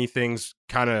for many things,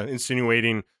 kind of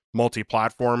insinuating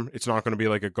multi-platform. It's not going to be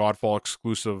like a Godfall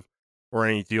exclusive or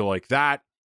any deal like that.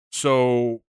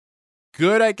 So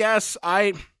good, I guess.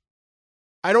 I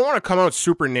don't want to come out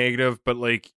super negative, but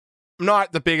like, I'm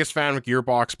not the biggest fan of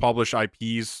Gearbox published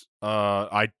IPs.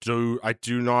 I do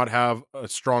not have a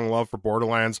strong love for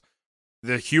Borderlands.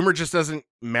 The humor just doesn't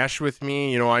mesh with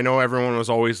me. I know everyone was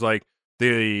always like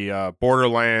the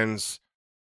Borderlands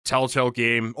Telltale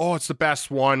game. Oh, it's the best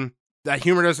one. That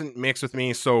humor doesn't mix with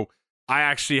me. So I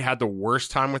actually had the worst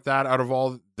time with that out of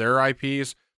all their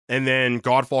IPs. And then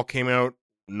Godfall came out,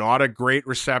 not a great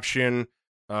reception.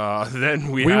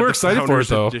 Then we were excited for it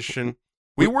though. Edition.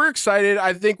 We were excited.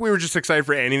 I think we were just excited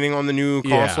for anything on the new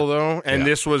console though. And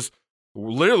this was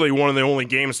literally one of the only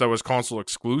games that was console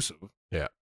exclusive. Yeah.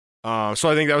 So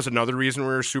I think that was another reason we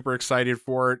were super excited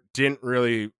for it. Didn't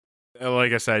really,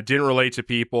 like I said, didn't relate to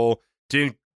people.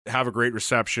 Didn't have a great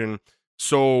reception.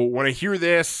 So when I hear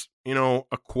this,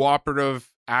 a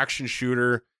cooperative action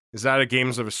shooter, Is that a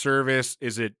games of a service?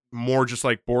 Is it more just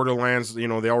like Borderlands? You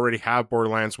know, they already have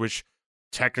Borderlands, which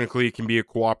technically can be a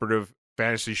cooperative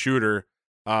fantasy shooter.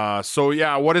 So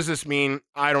yeah, what does this mean?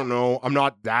 I don't know. I'm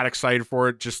not that excited for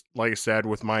it. Just like I said,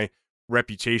 with my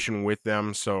reputation with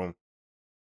them. So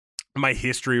my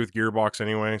history with Gearbox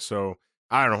anyway. So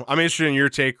I don't know. I'm interested in your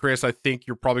take, Chris. I think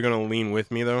you're probably going to lean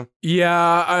with me, though.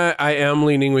 Yeah, I am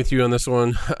leaning with you on this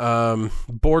one.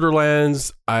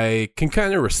 Borderlands, I can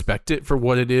kind of respect it for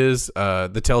what it is.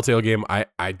 The Telltale game,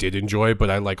 I did enjoy, but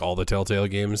I like all the Telltale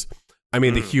games. I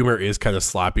mean, the humor is kind of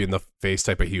slappy in the face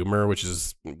type of humor, which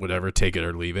is whatever, take it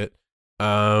or leave it.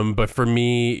 But for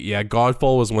me, yeah,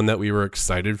 Godfall was one that we were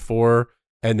excited for.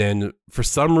 And then for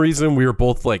some reason, we were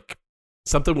both like,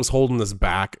 something was holding us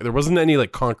back. There wasn't any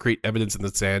like concrete evidence in the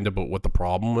sand about what the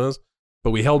problem was,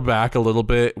 but we held back a little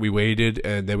bit. We waited,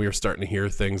 and then we were starting to hear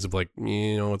things of like,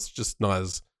 you know, it's just not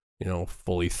as, you know,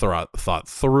 fully thought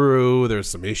through. There's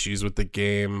some issues with the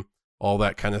game, all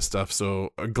that kind of stuff. So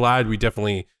I'm glad we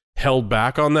definitely held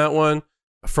back on that one.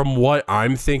 From what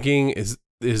I'm thinking is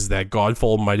that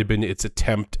Godfall might have been its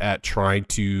attempt at trying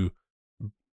to,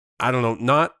 I don't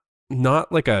know,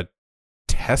 not like a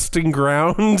testing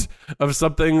ground of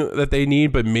something that they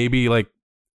need, but maybe like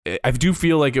I do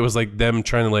feel like it was like them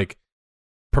trying to like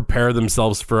prepare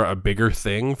themselves for a bigger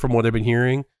thing from what I've been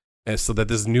hearing, and so that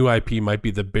this new IP might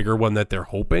be the bigger one that they're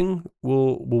hoping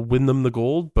will win them the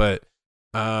gold. But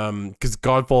because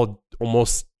Godfall,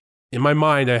 almost in my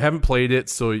mind, I haven't played it,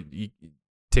 so you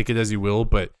take it as you will,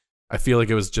 but I feel like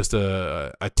it was just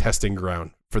a testing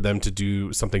ground for them to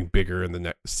do something bigger in the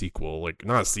next sequel, like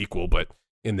not a sequel, but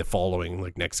in the following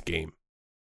like next game.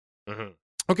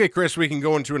 Okay, Chris, we can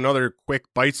go into another quick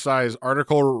bite-sized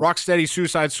article. Rocksteady's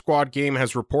Suicide Squad game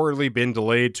has reportedly been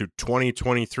delayed to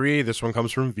 2023. This one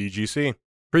comes from VGC.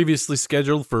 Previously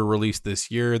scheduled for release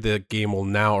this year, the game will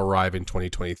now arrive in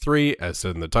 2023, as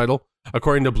said in the title,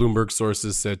 according to Bloomberg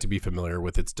sources said to be familiar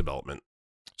with its development.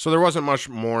 So there wasn't much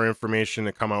more information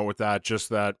to come out with that, just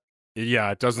that, yeah,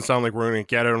 it doesn't sound like we're going to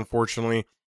get it, unfortunately.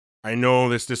 I know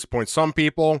this disappoints some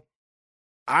people.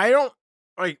 I don't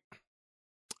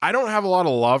have a lot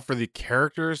of love for the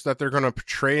characters that they're going to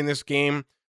portray in this game.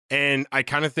 And I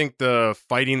kind of think the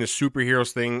fighting the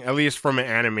superheroes thing, at least from an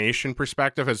animation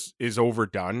perspective, is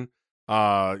overdone.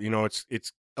 You know,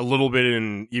 it's a little bit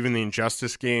in even the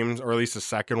Injustice games, or at least the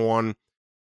second one.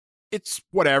 It's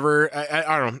whatever.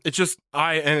 I don't know. It's just,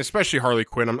 and especially Harley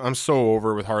Quinn. I'm so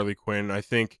over with Harley Quinn. I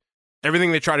think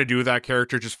everything they try to do with that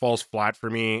character just falls flat for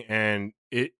me. And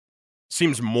it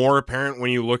seems more apparent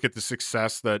when you look at the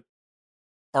success that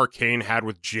Arcane had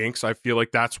with Jinx. I feel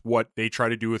like that's what they try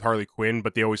to do with Harley Quinn,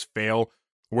 but they always fail,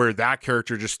 where that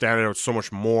character just stands out so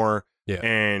much more. Yeah.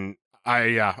 And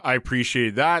I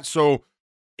appreciate that. So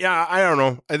yeah, I don't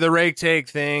know. The rag tag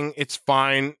thing, it's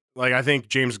fine. Like, I think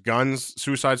James Gunn's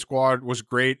Suicide Squad was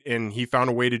great, and he found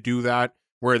a way to do that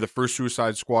where the first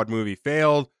Suicide Squad movie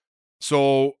failed.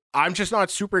 So I'm just not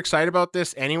super excited about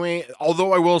this anyway.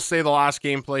 Although I will say the last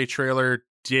gameplay trailer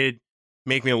did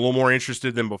make me a little more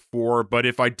interested than before. But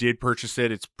if I did purchase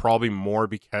it, it's probably more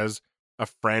because a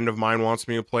friend of mine wants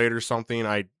me to play it or something.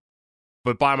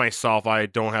 But by myself, I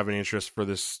don't have an interest for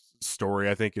this story.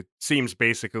 I think it seems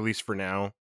basic, at least for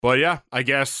now. But yeah, I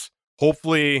guess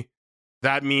hopefully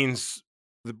that means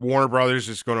the Warner Brothers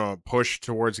is going to push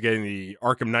towards getting the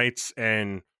Arkham Knights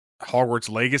and Hogwarts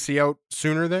Legacy out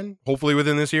sooner then, hopefully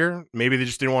within this year. Maybe they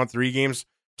just didn't want 3 games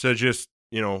to just,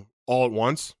 you know, all at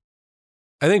once.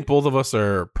 I think both of us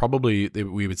are probably,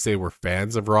 we would say we're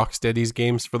fans of Rocksteady's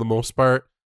games for the most part.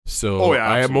 So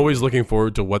I am always looking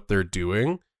forward to what they're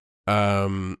doing.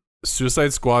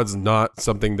 Suicide Squad's not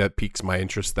something that piques my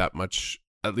interest that much,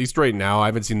 at least right now. I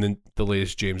haven't seen the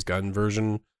latest James Gunn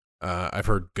version. I've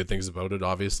heard good things about it,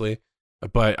 obviously.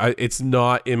 But it's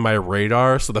not in my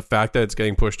radar, so the fact that it's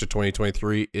getting pushed to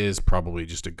 2023 is probably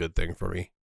just a good thing for me.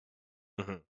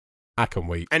 I can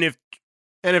wait. And if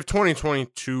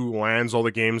 2022 lands all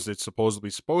the games it's supposedly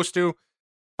supposed to,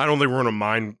 I don't think we're going to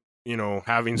mind, you know,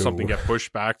 having something get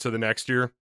pushed back to the next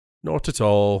year. Not at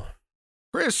all.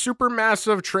 Chris,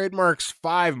 Supermassive trademarks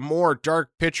 5 more Dark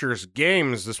Pictures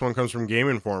games. This one comes from Game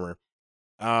Informer.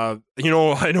 You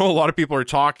know, I know a lot of people are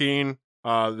talking.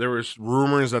 There was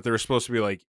rumors that there were supposed to be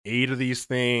like 8 of these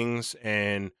things,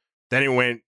 and then it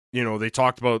went, you know, they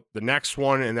talked about the next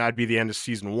one, and that'd be the end of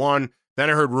season 1. Then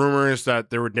I heard rumors that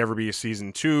there would never be a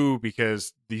season 2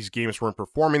 because these games weren't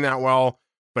performing that well.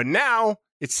 But now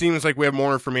it seems like we have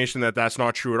more information that that's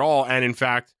not true at all. And in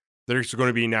fact, there's going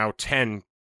to be now 10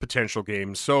 potential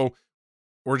games. So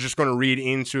we're just going to read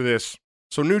into this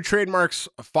So new trademarks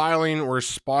filing were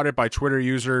spotted by Twitter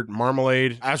user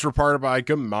Marmalade, as reported by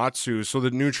Gamatsu. So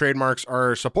the new trademarks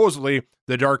are supposedly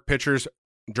the Dark Pictures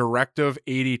Directive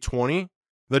 8020,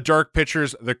 the Dark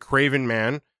Pictures The Craven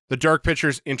Man, the Dark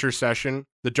Pictures Intercession,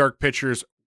 the Dark Pictures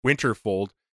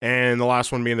Winterfold, and the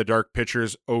last one being the Dark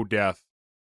Pictures O Death.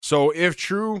 So if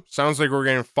true, sounds like we're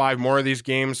getting 5 more of these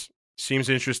games. Seems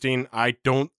interesting.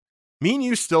 Me and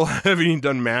you still haven't even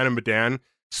done Man and Medan.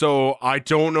 So I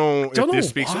don't know if this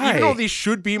speaks. Even though these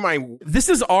should be This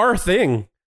is our thing.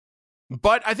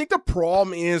 But I think the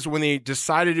problem is when they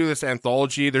decide to do this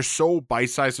anthology, they're so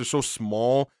bite-sized, they're so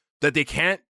small that they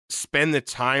can't spend the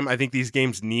time I think these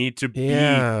games need to be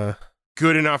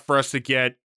good enough for us to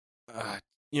get,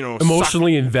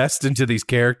 emotionally invest into these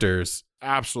characters.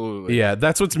 Absolutely. Yeah,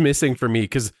 that's what's missing for me,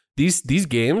 because these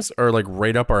games are like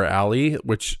right up our alley,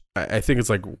 which I think it's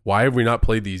like, why have we not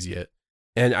played these yet?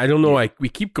 And I don't know, we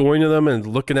keep going to them and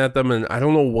looking at them, and I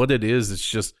don't know what it is. It's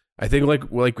just, I think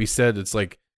like we said, it's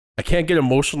like, I can't get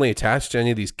emotionally attached to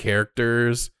any of these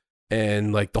characters,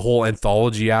 and like the whole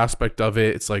anthology aspect of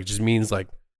it, it's like, just means like,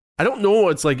 I don't know.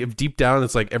 It's like, if deep down,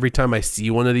 it's like every time I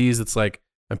see one of these, it's like,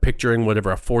 I'm picturing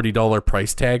whatever, a $40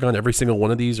 price tag on every single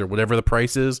one of these, or whatever the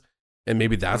price is. And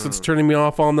maybe that's what's turning me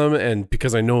off on them. And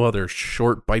because I know other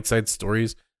short bite-sized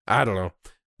stories, I don't know.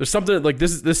 There's something like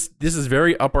this is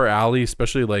very up our alley,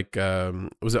 especially like,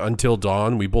 was it Until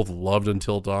Dawn? We both loved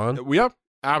Until Dawn. Yep,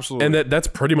 absolutely. And that's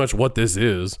pretty much what this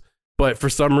is. But for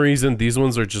some reason, these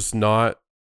ones are just not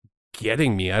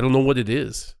getting me. I don't know what it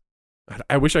is.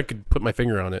 I wish I could put my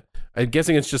finger on it. I'm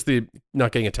guessing it's just the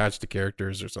not getting attached to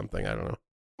characters or something. I don't know.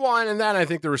 Well, and then I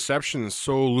think the reception is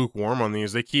so lukewarm on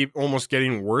these. They keep almost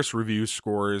getting worse review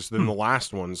scores than the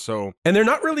last ones. So, and they're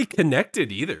not really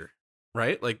connected either,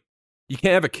 right? Like, you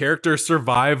can't have a character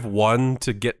survive one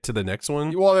to get to the next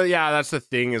one. Well, yeah, that's the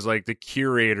thing, is like the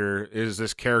curator is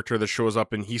this character that shows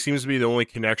up, and he seems to be the only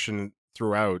connection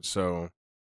throughout. So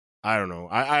I don't know.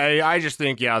 I just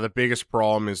think, the biggest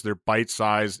problem is they're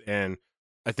bite-sized, and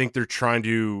I think they're trying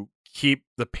to keep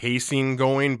the pacing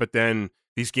going, but then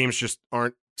these games just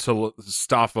aren't to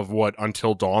stuff of what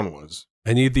Until Dawn was.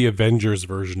 I need the Avengers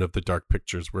version of the Dark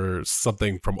Pictures where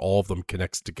something from all of them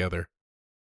connects together.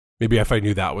 Maybe if I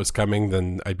knew that was coming,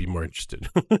 then I'd be more interested.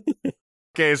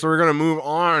 Okay, so we're going to move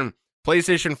on.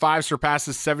 PlayStation 5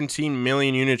 surpasses 17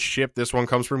 million units shipped. This one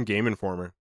comes from Game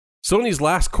Informer. Sony's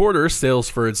last quarter sales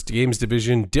for its games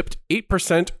division dipped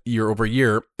 8% year over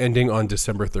year, ending on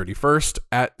December 31st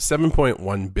at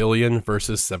 $7.1 billion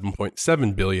versus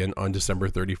 $7.7 billion on December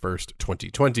 31st,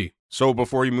 2020. So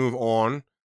before you move on,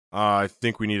 I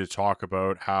think we need to talk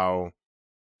about how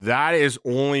that is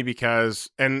only because,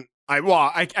 and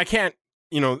I can't,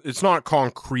 it's not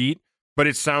concrete, but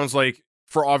it sounds like,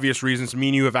 for obvious reasons, me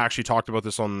and you have actually talked about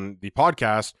this on the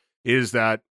podcast, is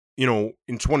that, in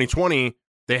 2020,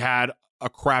 they had a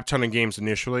crap ton of games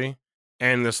initially,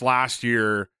 and this last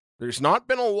year, there's not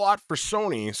been a lot for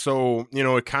Sony, so,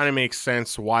 it kind of makes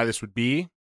sense why this would be.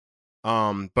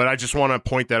 But I just want to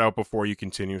point that out before you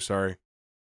continue, sorry.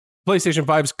 PlayStation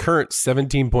 5's current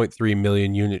 17.3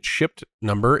 million unit shipped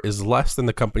number is less than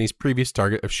the company's previous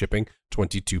target of shipping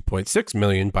 22.6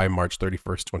 million by March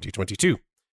 31st, 2022.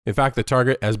 In fact, the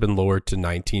target has been lowered to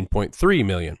 19.3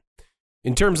 million.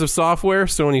 In terms of software,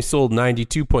 Sony sold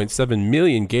 92.7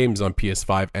 million games on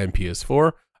PS5 and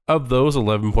PS4. Of those,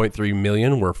 11.3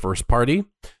 million were first-party.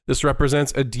 This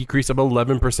represents a decrease of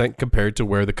 11% compared to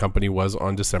where the company was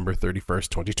on December 31st,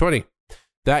 2020.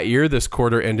 That year, this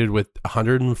quarter ended with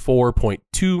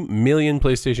 104.2 million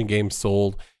PlayStation games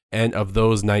sold, and of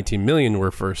those, 19 million were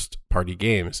first-party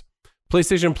games.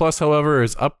 PlayStation Plus, however,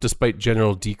 is up despite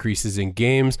general decreases in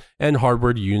games and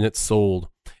hardware units sold.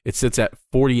 It sits at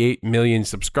 48 million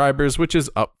subscribers, which is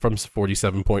up from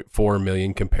 47.4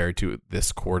 million compared to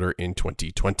this quarter in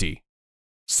 2020.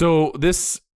 So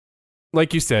this,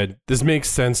 like you said, this makes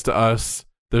sense to us.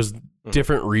 There's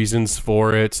different reasons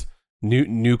for it.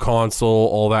 New console,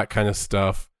 all that kind of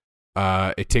stuff.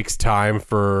 It takes time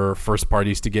for first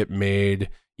parties to get made.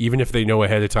 Even if they know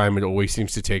ahead of time, it always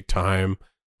seems to take time.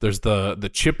 There's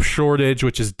the chip shortage,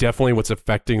 which is definitely what's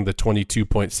affecting the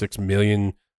 22.6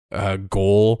 million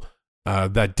goal.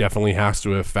 That definitely has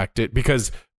to affect it,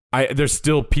 because there's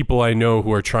still people I know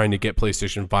who are trying to get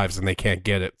PlayStation 5s and they can't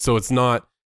get it. So it's not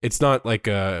like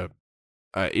a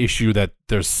issue that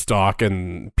there's stock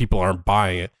and people aren't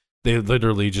buying it. They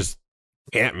literally just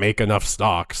can't make enough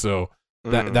stock. So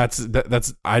that's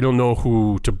I don't know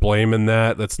who to blame in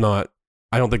that.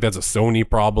 I don't think that's a Sony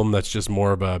problem. That's just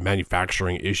more of a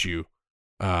manufacturing issue.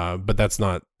 But it's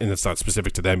not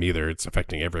specific to them either. It's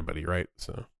affecting everybody, right?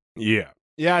 So yeah,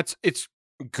 it's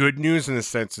good news in the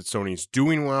sense that Sony's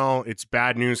doing well. It's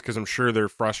bad news because I'm sure they're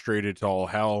frustrated to all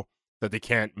hell that they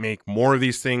can't make more of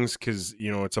these things because,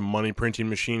 it's a money printing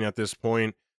machine at this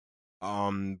point.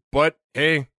 But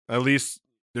hey, at least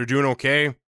they're doing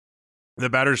okay. The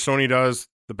better Sony does,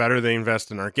 the better they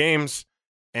invest in our games.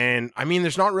 And I mean,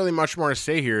 there's not really much more to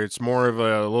say here. It's more of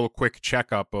a little quick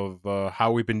checkup of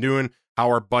how we've been doing, how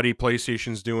our buddy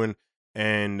PlayStation's doing,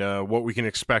 and what we can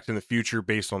expect in the future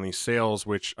based on these sales,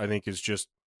 which I think is just,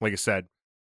 like I said,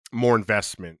 more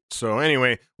investment. So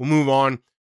anyway, we'll move on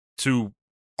to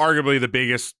arguably the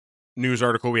biggest news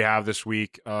article we have this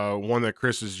week, one that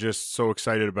Chris is just so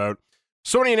excited about.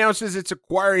 Sony announces it's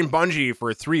acquiring Bungie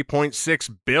for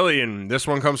 $3.6 billion. This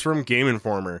one comes from Game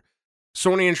Informer.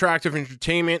 Sony Interactive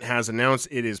Entertainment has announced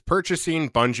it is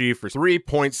purchasing Bungie for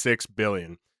 $3.6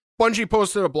 billion. Bungie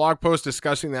posted a blog post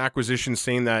discussing the acquisition,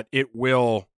 saying that it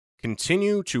will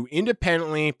continue to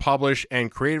independently publish and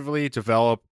creatively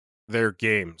develop their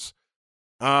games.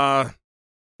 Not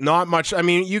much. I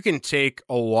mean, you can take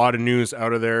a lot of news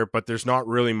out of there, but there's not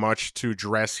really much to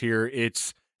address here.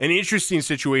 It's an interesting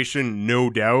situation, no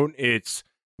doubt. It's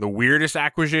the weirdest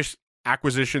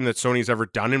acquisition that Sony's ever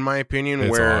done, in my opinion.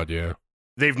 It's where odd, yeah.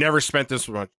 They've never spent this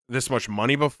much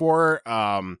money before.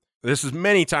 This is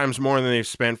many times more than they've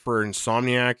spent for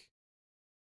Insomniac.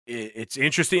 It's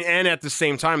interesting, and at the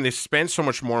same time, they spent so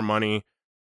much more money,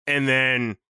 and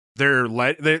then they're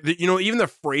even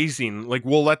the phrasing, like,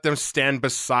 we'll let them stand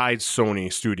beside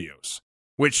Sony Studios,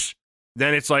 which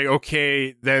then it's like,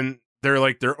 okay, then they're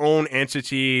like their own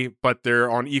entity, but they're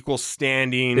on equal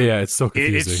standing. Yeah, it's so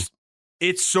confusing.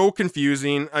 It's so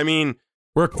confusing. I mean,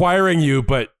 we're acquiring you,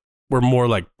 but we're more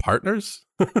like partners.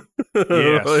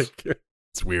 Yes.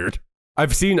 It's weird.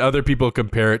 I've seen other people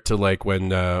compare it to like when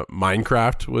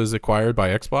Minecraft was acquired by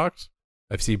Xbox.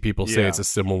 I've seen people say it's a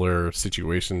similar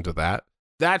situation to that.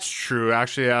 That's true.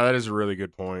 Actually, yeah, that is a really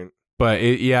good point. But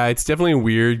it's definitely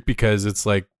weird because it's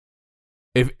like,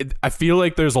 I feel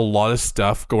like there's a lot of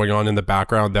stuff going on in the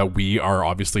background that we are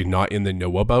obviously not in the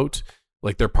know about.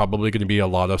 Like, there probably going to be a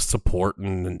lot of support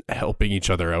and helping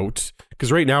each other out.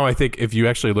 Because right now, I think if you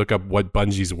actually look up what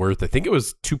Bungie's worth, I think it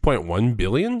was $2.1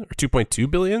 billion or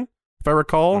 $2.2 billion, if I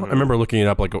recall. Mm-hmm. I remember looking it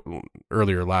up like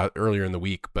earlier in the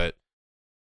week. But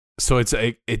so it's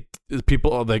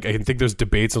people like, I think there's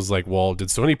debates. I was like, well, did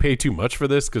Sony pay too much for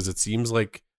this? Because it seems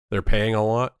like they're paying a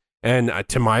lot. And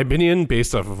to my opinion,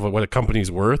 based off of what a company's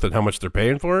worth and how much they're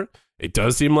paying for it, it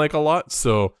does seem like a lot.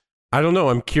 So I don't know.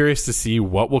 I'm curious to see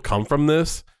what will come from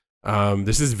this.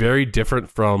 This is very different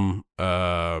from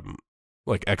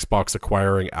like Xbox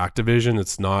acquiring Activision.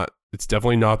 It's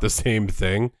definitely not the same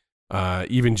thing.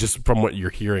 Even just from what you're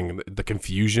hearing, the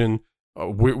confusion.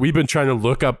 We've been trying to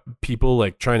look up people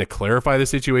like trying to clarify the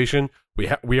situation.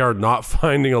 We are not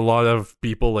finding a lot of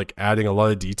people like adding a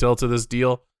lot of detail to this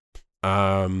deal.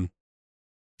 To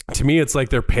me, it's like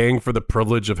they're paying for the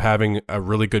privilege of having a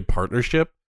really good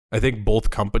partnership. I think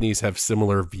both companies have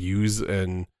similar views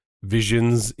and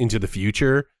visions into the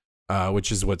future,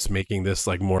 which is what's making this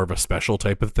like more of a special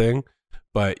type of thing.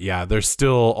 But yeah, there's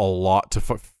still a lot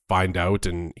to find out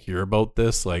and hear about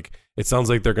this. Like, it sounds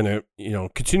like they're going to,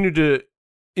 continue to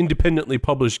independently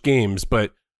publish games,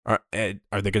 but are they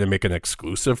going to make an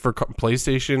exclusive for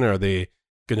PlayStation? Are they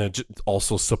going to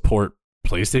also support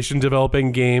PlayStation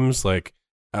developing games, like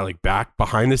back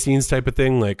behind the scenes type of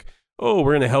thing? Like, oh,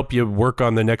 we're going to help you work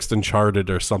on the next Uncharted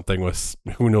or something with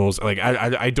who knows. Like,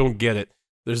 I don't get it.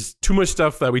 There's too much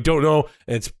stuff that we don't know,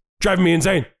 and it's driving me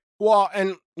insane. Well,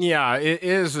 and yeah, it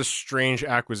is a strange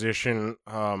acquisition.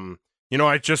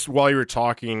 I just, while you were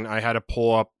talking, I had to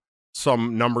pull up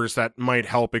some numbers that might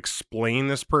help explain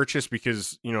this purchase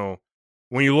because,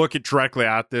 when you look directly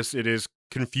at this, it is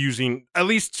confusing, at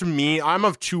least to me. I'm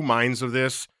of two minds of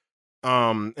this.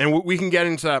 And we can get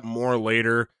into that more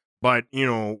later, but,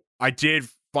 I did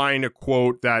find a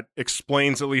quote that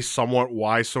explains at least somewhat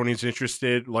why Sony's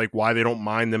interested, like why they don't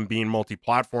mind them being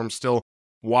multi-platform still,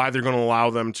 why they're going to allow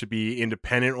them to be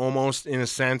independent almost in a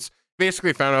sense.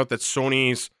 Basically found out that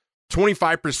Sony's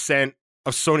 25%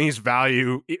 of Sony's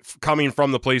value coming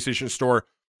from the PlayStation Store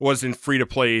was in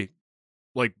free-to-play,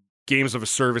 like games of a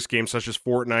service games such as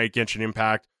Fortnite, Genshin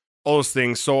Impact, all those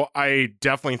things. So I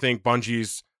definitely think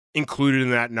Bungie's included in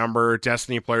that number.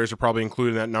 Destiny players are probably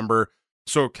included in that number.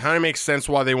 So it kind of makes sense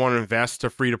why they want to invest to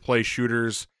free-to-play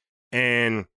shooters.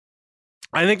 And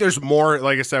I think there's more,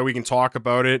 like I said, we can talk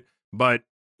about it, but,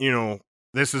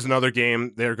 this is another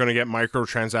game they're going to get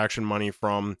microtransaction money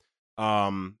from.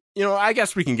 I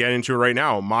guess we can get into it right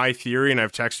now. My theory, and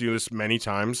I've texted you this many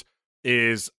times,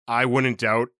 is I wouldn't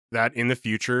doubt that in the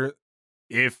future,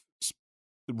 if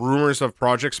rumors of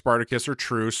Project Spartacus are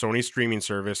true, Sony streaming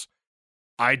service,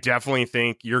 I definitely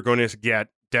think you're going to get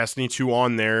Destiny 2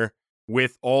 on there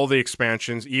with all the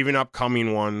expansions, even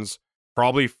upcoming ones,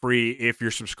 probably free if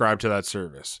you're subscribed to that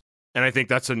service. And I think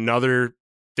that's another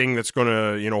thing that's going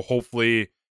to, hopefully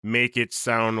make it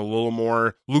sound a little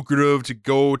more lucrative to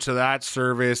go to that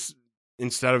service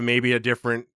instead of maybe a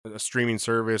different streaming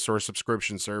service or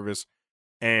subscription service.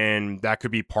 And that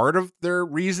could be part of their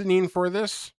reasoning for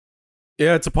this.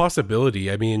 Yeah, it's a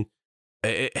possibility. I mean,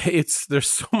 there's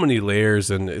so many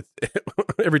layers, and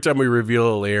every time we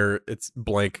reveal a layer, it's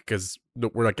blank because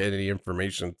we're not getting any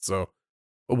information. So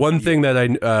one thing that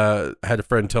I had a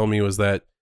friend tell me was that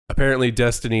apparently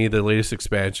Destiny, the latest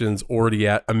expansion's already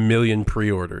at 1 million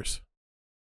pre-orders.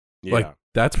 Yeah. Like,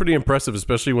 that's pretty impressive,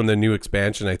 especially when the new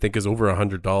expansion, I think, is over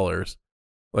 $100.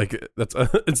 Like,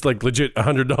 it's like legit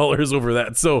 $100 over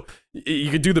that. So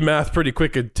you could do the math pretty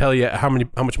quick and tell you how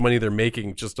much money they're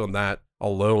making just on that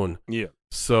alone. Yeah.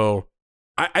 So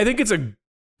I think it's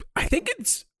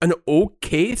an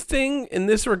okay thing in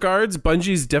this regards.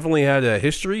 Bungie's definitely had a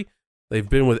history. They've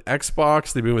been with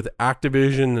Xbox, they've been with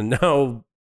Activision, and now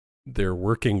they're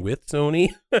working with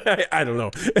Sony. I don't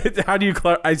know. How do you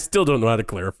I still don't know how to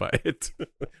clarify it.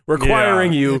 We're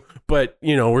acquiring you, but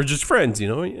we're just friends,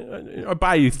 I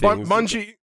buy you things.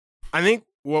 Bungie, I think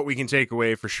what we can take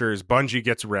away for sure is Bungie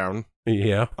gets around.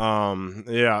 Yeah.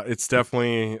 Yeah, it's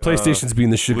definitely PlayStation's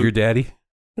being the sugar daddy.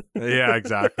 Yeah,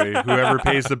 exactly. Whoever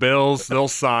pays the bills, they'll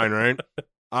sign, right?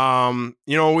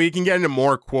 We can get into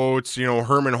more quotes.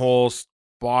 Herman Hulst,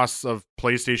 boss of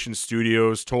PlayStation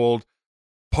Studios,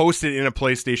 posted in a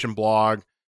PlayStation blog.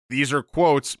 These are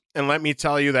quotes, and let me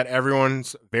tell you that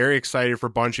everyone's very excited for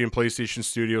Bungie and PlayStation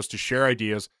Studios to share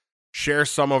ideas, share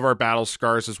some of our battle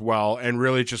scars as well, and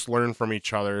really just learn from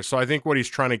each other. So I think what he's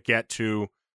trying to get to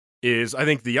is, I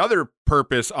think the other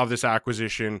purpose of this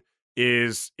acquisition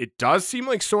is it does seem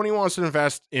like Sony wants to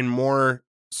invest in more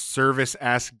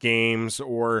service-esque games,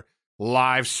 or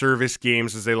live service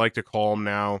games as they like to call them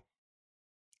now.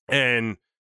 And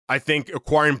I think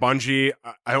acquiring Bungie,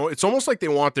 it's almost like they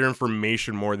want their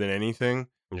information more than anything.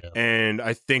 Yeah. And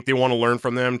I think they want to learn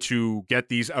from them to get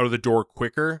these out of the door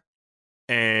quicker.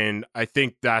 And I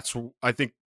think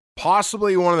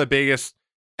possibly one of the biggest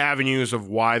avenues of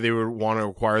why they would want to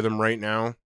acquire them right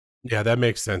now. Yeah, that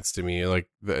makes sense to me. Like,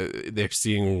 they're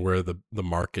seeing where the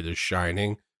market is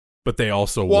shining, but they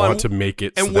also want to make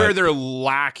it, and where they're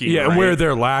lacking. Yeah, right? and where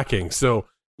they're lacking. So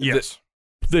yes,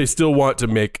 they still want to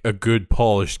make a good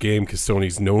polished game because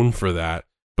Sony's known for that,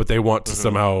 but they want to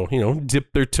somehow,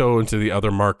 dip their toe into the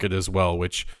other market as well,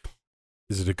 which,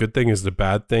 is it a good thing? Is it a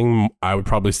bad thing? I would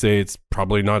probably say it's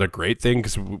probably not a great thing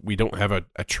because we don't have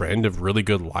a trend of really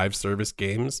good live service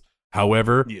games.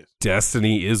 However,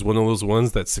 Destiny is one of those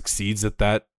ones that succeeds at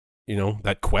that,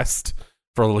 that quest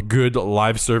for a good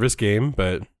live service game,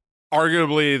 but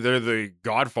arguably they're the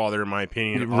godfather, in my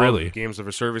opinion, really, of games of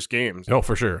a service games. Oh,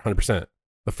 for sure. 100%.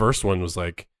 The first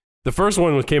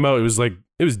one came out,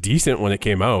 it was decent when it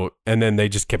came out, and then they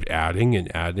just kept adding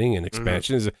and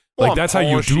expansions. Like, that's how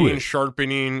you do it.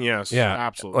 Sharpening, yes. Yeah,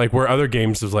 absolutely. Like, where other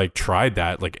games have tried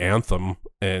that, like Anthem,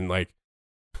 and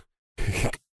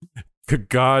could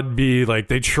God be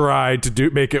they tried to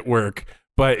make it work,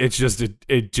 but it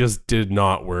just did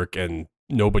not work, and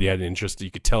nobody had an interest. You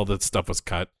could tell that stuff was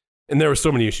cut, and there were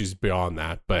so many issues beyond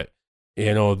that, but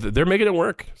they're making it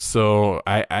work. So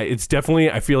it's definitely,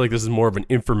 I feel like this is more of an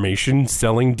information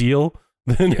selling deal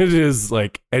than it is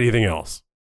like anything else.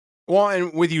 Well,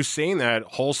 and with you saying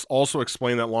that, Hulse also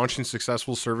explained that launching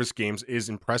successful service games is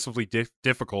impressively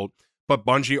difficult, but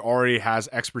Bungie already has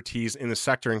expertise in the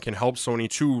sector and can help Sony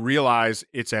to realize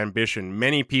its ambition.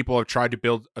 Many people have tried to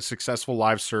build a successful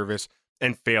live service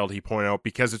and failed, he pointed out,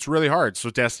 because it's really hard. So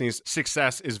Destiny's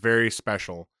success is very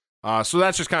special. So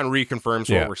that just kind of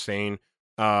reconfirms what we're saying.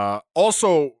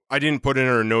 Also, I didn't put it in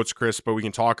our notes, Chris, but we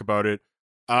can talk about it.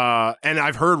 And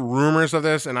I've heard rumors of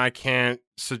this, and I can't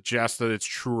suggest that it's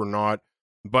true or not,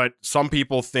 but some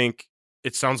people think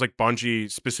it sounds like Bungie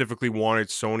specifically wanted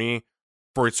Sony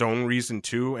for its own reason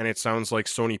too, and it sounds like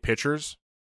Sony Pictures.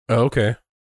 Oh, okay.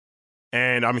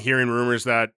 And I'm hearing rumors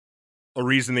that a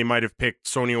reason they might have picked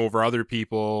Sony over other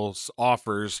people's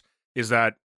offers is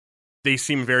that they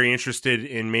seem very interested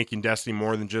in making Destiny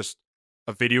more than just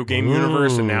a video game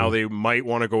universe, and now they might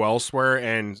want to go elsewhere.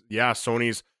 And yeah,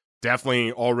 Sony's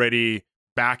definitely already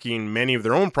backing many of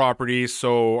their own properties,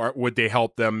 so would they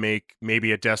help them make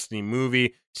maybe a Destiny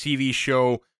movie, TV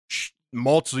show,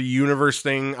 multi-universe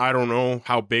thing? I don't know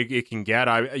how big it can get.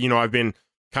 I've been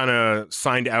kind of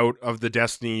signed out of the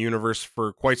Destiny universe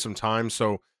for quite some time,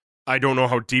 so I don't know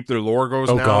how deep their lore goes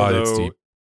now. God, it's deep.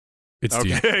 It's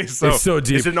deep. Okay, so it's so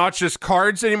deep. Is it not just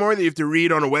cards anymore that you have to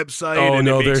read on a website? Oh and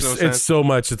no, it makes there's no sense? it's so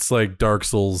much. It's like Dark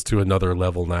Souls to another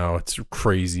level now. It's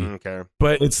crazy. Okay.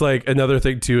 But it's like another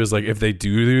thing too is like if they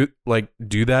do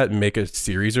that and make a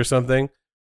series or something,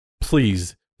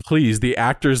 please, the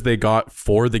actors they got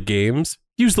for the games,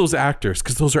 use those actors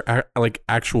because those are like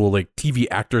actual like TV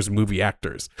actors, movie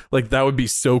actors. Like that would be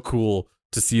so cool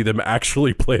to see them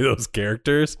actually play those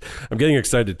characters. I'm getting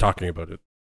excited talking about it.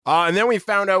 And then we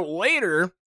found out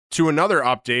later to another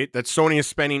update that Sony is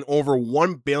spending over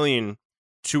 $1 billion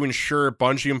to ensure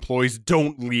Bungie employees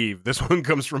don't leave. This one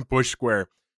comes from Bush Square.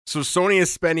 So Sony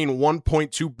is spending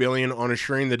 $1.2 billion on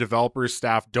assuring the developers'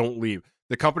 staff don't leave.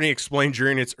 The company explained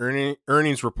during its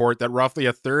earnings report that roughly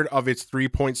a third of its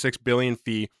 $3.6 billion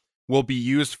fee will be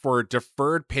used for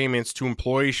deferred payments to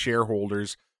employee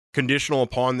shareholders, conditional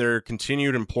upon their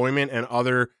continued employment and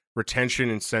other retention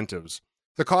incentives.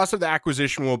 The cost of the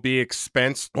acquisition will be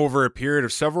expensed over a period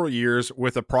of several years,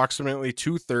 with approximately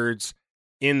 2/3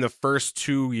 in the first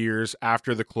 2 years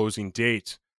after the closing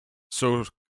date. So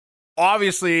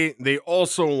obviously, they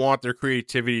also want their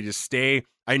creativity to stay.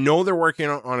 I know they're working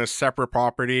on a separate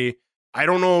property. I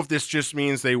don't know if this just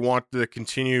means they want the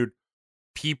continued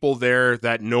people there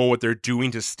that know what they're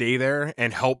doing to stay there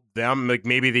and help them. Like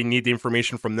maybe they need the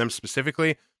information from them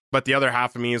specifically. But the other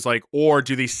half of me is like, or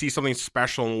do they see something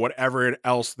special in whatever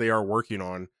else they are working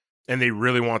on and they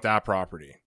really want that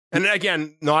property? And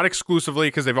again, not exclusively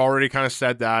because they've already kind of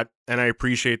said that. And I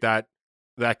appreciate that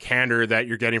candor that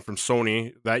you're getting from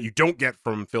Sony that you don't get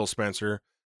from Phil Spencer.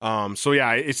 So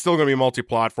yeah, it's still going to be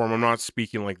multi-platform. I'm not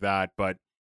speaking like that, but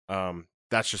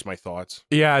that's just my thoughts.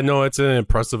 Yeah, no, it's an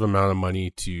impressive amount of money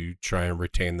to try and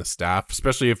retain the staff,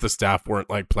 especially if the staff weren't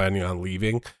like planning on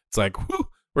leaving. It's like, whew,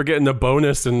 we're getting a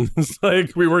bonus, and it's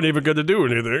like we weren't even going to do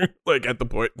anything like at the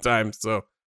point in time. So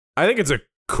I think it's a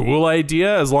cool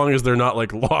idea as long as they're not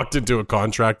like locked into a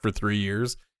contract for 3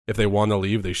 years. If they want to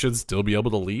leave, they should still be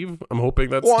able to leave. I'm hoping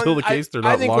that's still the case. They're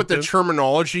not. I think locked with the in.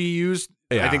 terminology used,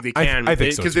 Yeah, I think they can. I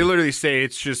think so because they literally say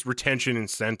it's just retention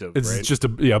incentive. It's right? just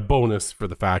a bonus for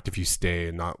the fact if you stay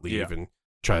and not leave Yeah. and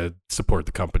try to support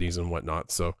the companies and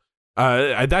whatnot. So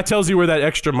that tells you where that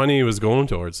extra money was going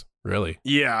towards, really.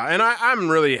 Yeah, and I'm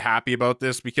really happy about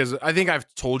this because I think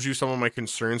I've told you some of my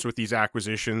concerns with these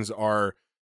acquisitions are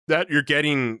that you're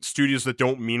getting studios that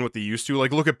don't mean what they used to.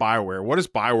 Like, look at BioWare. What is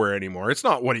BioWare anymore? It's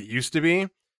not what it used to be.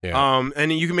 Yeah.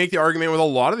 And you can make the argument with a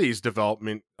lot of these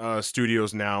development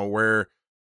studios now where,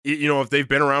 you know, if they've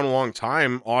been around a long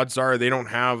time, odds are they don't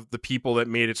have the people that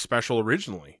made it special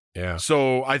originally. Yeah.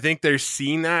 So I think they're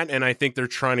seeing that, and I think they're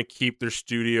trying to keep their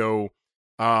studio,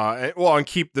 and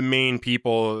keep the main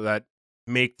people that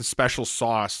make the special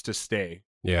sauce to stay.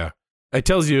 Yeah. It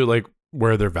tells you, like,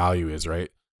 where their value is, right?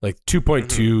 Like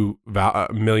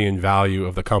 2.2 million value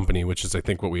of the company, which is, I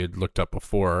think, what we had looked up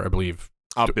before, I believe.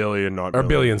 A billion, not or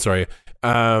million. billion, sorry.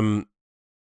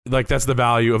 Like that's the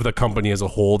value of the company as a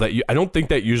whole. That I don't think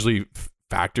that usually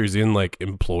factors in like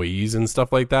employees and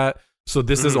stuff like that. So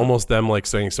this is almost them like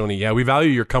saying, Sony, yeah, we value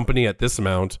your company at this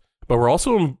amount, but we're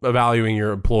also valuing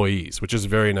your employees, which is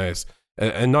very nice.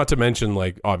 And not to mention,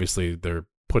 like, obviously they're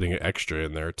putting extra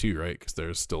in there too, right? Because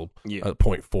there's still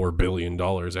 $0.4 billion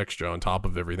extra on top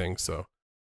of everything. So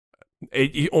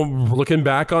looking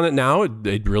back on it now,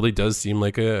 it really does seem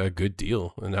like a good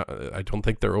deal. And I don't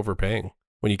think they're overpaying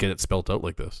when you get it spelt out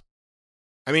like this.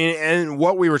 I mean, and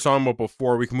what we were talking about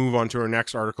before, we can move on to our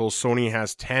next article. Sony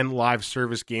has 10 live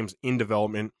service games in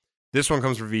development. This one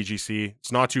comes from VGC.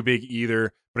 It's not too big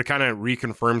either, but it kind of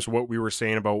reconfirms what we were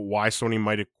saying about why Sony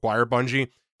might acquire Bungie.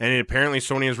 And apparently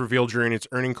Sony has revealed during its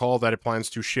earning call that it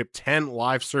plans to ship 10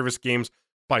 live service games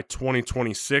by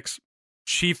 2026.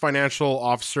 Chief Financial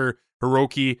Officer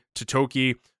Hiroki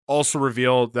Totoki also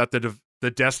revealed that the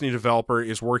Destiny developer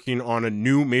is working on a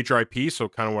new major IP, so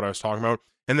kind of what I was talking about,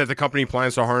 and that the company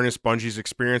plans to harness Bungie's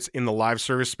experience in the live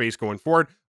service space going forward.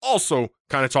 Also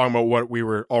kind of talking about what we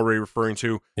were already referring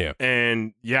to. Yeah.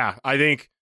 And I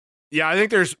think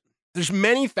there's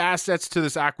many facets to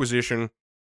this acquisition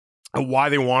of why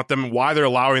they want them, why they're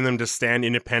allowing them to stand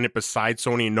independent beside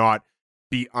Sony and not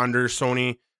be under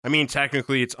Sony. I mean,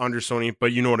 technically it's under Sony,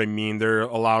 but you know what I mean. They're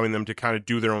allowing them to kind of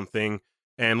do their own thing.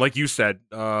 And like you said,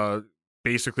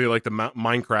 basically like the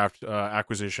Minecraft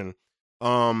acquisition.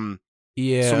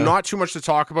 Yeah. So not too much to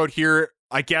talk about here.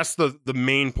 I guess the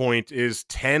main point is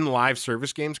 10 live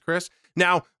service games, Chris.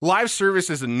 Now, live service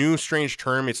is a new strange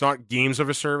term. It's not games of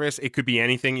a service. It could be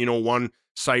anything. You know, one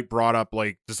site brought up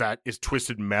like, is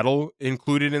Twisted Metal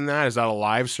included in that? Is that a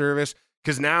live service?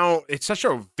 Because now it's such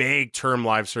a vague term,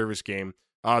 live service game.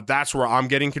 That's where I'm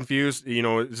getting confused. You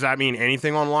know, does that mean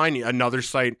anything online? Another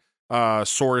site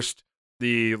sourced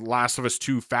the Last of Us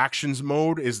 2 factions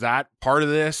mode. Is that part of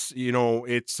this?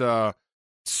 It's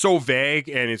so vague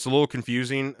and it's a little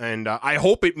confusing. And I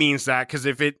hope it means that, because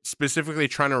if it's specifically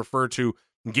trying to refer to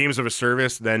games of a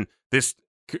service, then this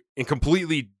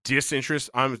completely disinterest.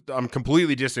 I'm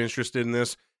completely disinterested in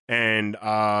this, and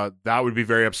that would be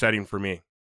very upsetting for me.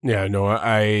 Yeah, no,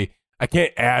 I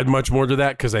can't add much more to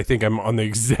that because I think I'm on the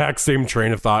exact same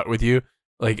train of thought with you.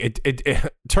 Like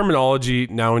it terminology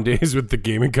nowadays with the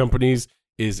gaming companies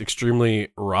is extremely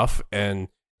rough, and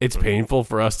it's painful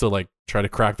for us to like try to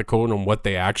crack the code on what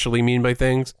they actually mean by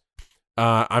things.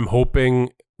 I'm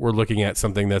hoping we're looking at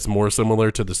something that's more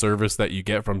similar to the service that you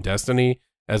get from Destiny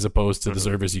as opposed to the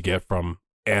service you get from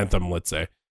Anthem, let's say.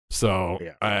 So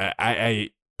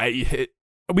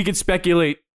we could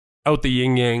speculate out the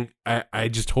yin yang. I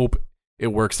just hope it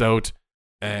works out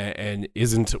and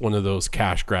isn't one of those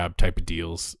cash grab type of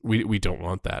deals. We don't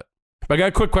want that. But I got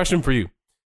a quick question for you.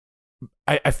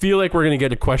 I feel like we're going to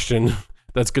get a question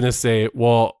that's going to say,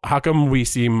 well, how come we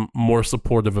seem more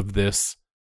supportive of this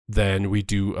than we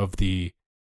do of the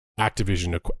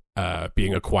Activision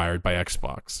being acquired by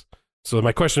Xbox? So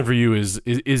my question for you is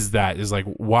like,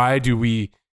 why do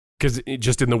we, because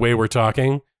just in the way we're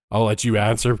talking, I'll let you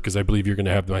answer because I believe you're going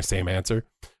to have my same answer.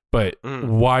 But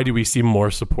why do we seem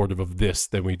more supportive of this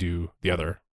than we do the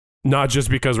other? Not just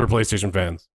because we're PlayStation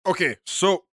fans. Okay,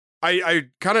 so I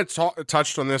kind of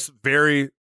touched on this very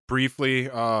briefly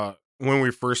when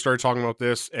we first started talking about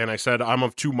this, and I said I'm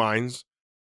of two minds.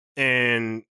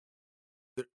 And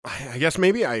I guess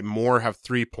maybe I more have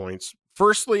 3 points.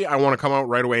 Firstly, I want to come out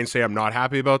right away and say I'm not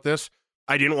happy about this.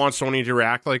 I didn't want Sony to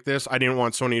react like this. I didn't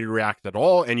want Sony to react at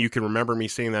all, and you can remember me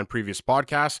saying that in previous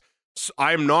podcasts. So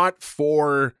I'm not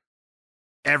for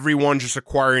everyone just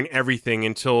acquiring everything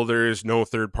until there's no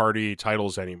third-party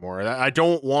titles anymore. I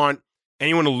don't want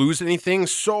anyone to lose anything.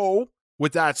 So,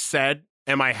 with that said,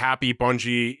 am I happy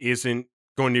Bungie isn't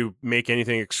going to make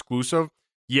anything exclusive?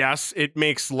 Yes, it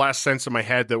makes less sense in my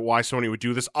head that why Sony would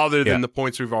do this, other than the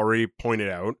points we've already pointed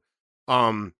out.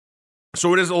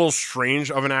 So it is a little strange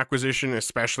of an acquisition,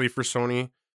 especially for Sony.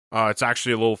 It's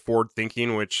actually a little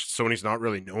forward-thinking, which Sony's not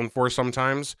really known for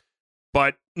sometimes.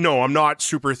 But no, I'm not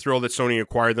super thrilled that Sony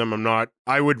acquired them.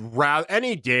 I would rather,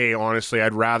 any day, honestly,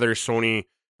 I'd rather Sony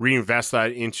reinvest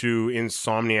that into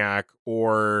Insomniac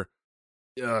or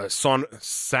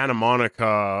Santa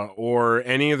Monica or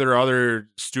any of their other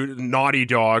Naughty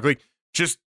Dog. Like,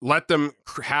 just let them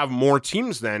have more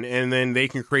teams then, and then they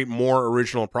can create more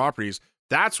original properties.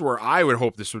 That's where I would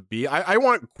hope this would be. I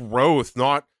want growth,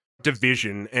 not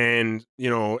division, and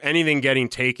anything getting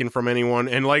taken from anyone.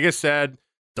 And like I said,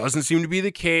 doesn't seem to be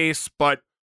the case. But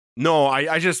no, I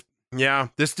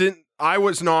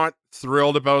was not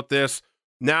thrilled about this.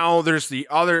 Now there's the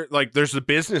other, like, there's the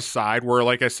business side where,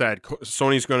 like I said,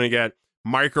 Sony's going to get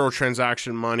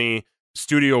microtransaction money,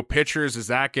 studio pictures. Is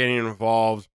that getting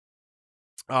involved?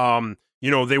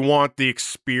 They want the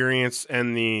experience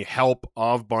and the help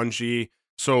of Bungie.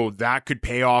 So that could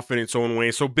pay off in its own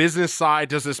way. So business side,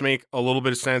 does this make a little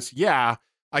bit of sense? Yeah,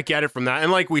 I get it from that.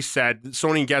 And like we said,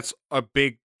 Sony gets a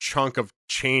big chunk of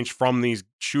change from these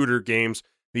shooter games,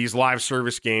 these live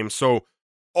service games. So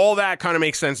all that kind of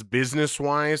makes sense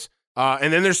business-wise.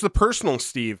 And then there's the personal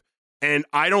Steve. And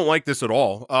I don't like this at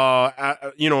all.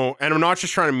 And I'm not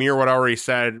just trying to mirror what I already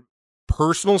said.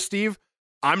 Personal Steve,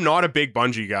 I'm not a big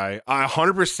Bungie guy.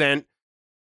 100%.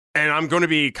 And I'm going to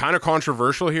be kind of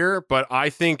controversial here, but I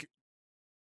think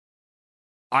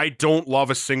I don't love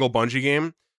a single Bungie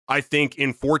game. I think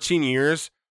in 14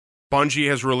 years, Bungie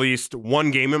has released one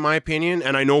game, in my opinion.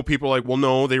 And I know people are like, well,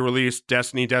 no, they released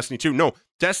Destiny 2. No,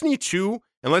 Destiny 2,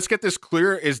 and let's get this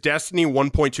clear, is Destiny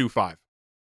 1.25.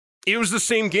 It was the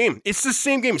same game. It's the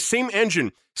same game, same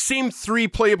engine, same 3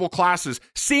 playable classes,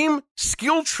 same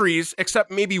skill trees,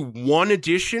 except maybe one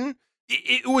addition.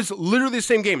 It was literally the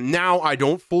same game. Now, I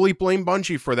don't fully blame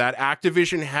Bungie for that.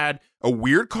 Activision had a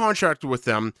weird contract with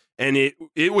them, and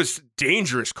it was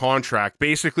dangerous contract.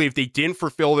 Basically, if they didn't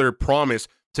fulfill their promise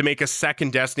to make a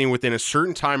second Destiny within a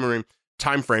certain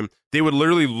time frame, they would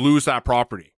literally lose that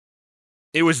property.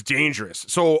 It was dangerous.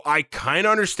 So I kind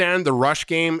of understand the Rush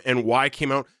game and why it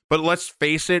came out, but let's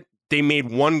face it, they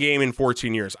made one game in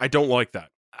 14 years. I don't like that.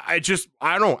 I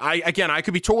don't know. I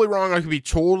could be totally wrong. I could be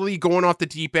totally going off the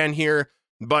deep end here,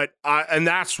 but and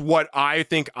that's what I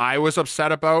think I was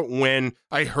upset about when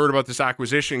I heard about this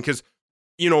acquisition, because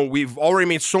we've already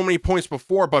made so many points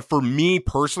before, but for me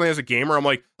personally as a gamer, I'm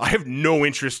like, I have no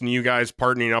interest in you guys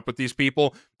partnering up with these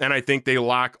people, and I think they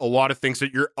lack a lot of things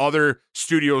that your other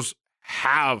studios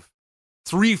have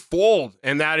threefold,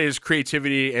 and that is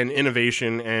creativity and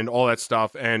innovation and all that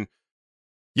stuff. And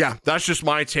Yeah, that's just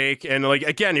my take. And like,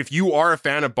 again, if you are a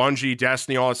fan of Bungie,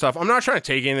 Destiny, all that stuff, I'm not trying to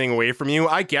take anything away from you.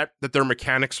 I get that their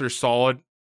mechanics are solid.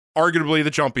 Arguably the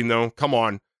jumping though, come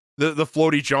on. The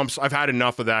floaty jumps, I've had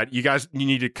enough of that. You guys, you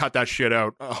need to cut that shit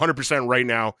out 100% right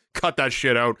now. Cut that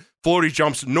shit out. Floaty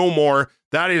jumps, no more.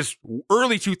 That is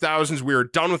early 2000s. We are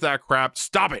done with that crap.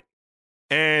 Stop it.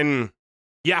 And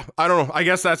yeah, I don't know. I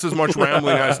guess that's as much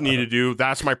rambling as I need to do.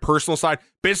 That's my personal side.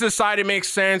 Business side, it makes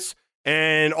sense.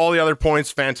 And all the other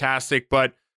points, fantastic.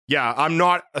 But yeah, I'm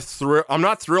not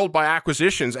thrilled by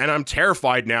acquisitions, and I'm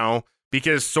terrified now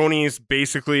because Sony's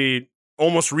basically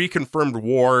almost reconfirmed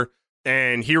war.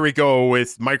 And here we go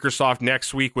with Microsoft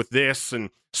next week with this, and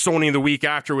Sony the week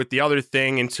after with the other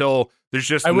thing, until there's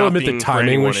just. I will admit the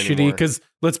timing was shitty because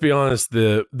let's be honest,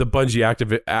 the Bungie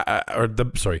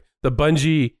the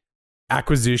Bungie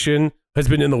acquisition has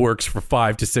been in the works for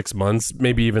 5 to 6 months,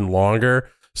 maybe even longer.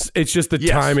 It's just the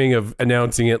timing of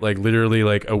announcing it, like literally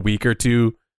like a week or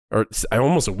two, or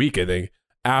almost a week, I think,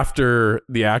 after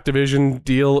the Activision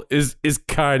deal is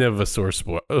kind of a sore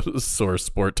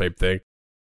sport type thing.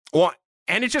 Well,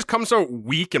 and it just comes out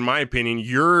weak, in my opinion.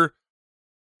 Your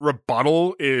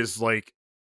rebuttal is like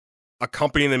a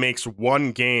company that makes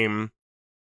one game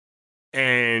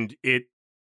and it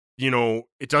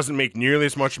doesn't make nearly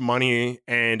as much money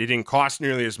and it didn't cost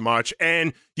nearly as much.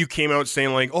 And you came out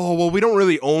saying like, oh, well, we don't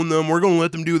really own them. We're going to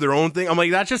let them do their own thing. I'm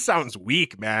like, that just sounds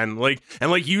weak, man. Like,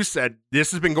 and like you said,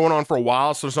 this has been going on for a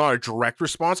while, so it's not a direct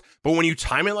response. But when you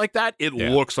time it like that, it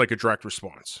looks like a direct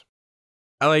response.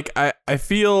 I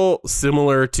feel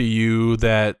similar to you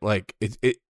that like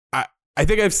I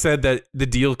think I've said that the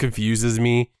deal confuses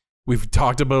me. We've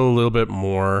talked about it a little bit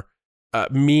more.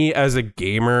 Me as a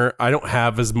gamer, I don't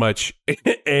have as much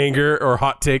anger or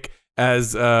hot take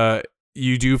as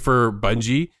you do for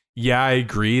Bungie. Yeah, I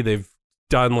agree. They've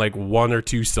done like 1 or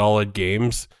 2 solid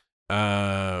games.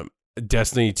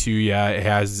 Destiny 2, yeah, it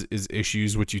has its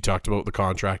issues, which you talked about, the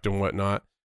contract and whatnot.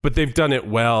 But they've done it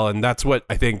well, and that's what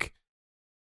I think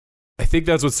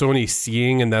that's what Sony's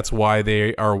seeing, and that's why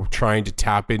they are trying to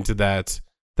tap into that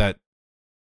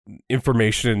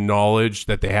information and knowledge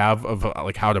that they have of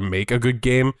like how to make a good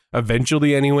game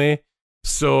eventually anyway.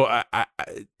 So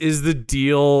is the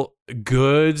deal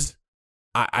good?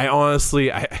 I honestly,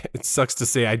 it sucks to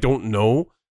say, I don't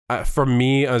know. From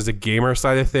me as a gamer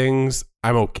side of things,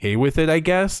 I'm okay with it, I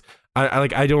guess. I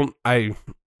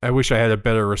wish I had a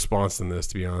better response than this,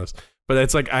 to be honest. But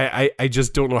it's like, I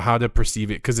just don't know how to perceive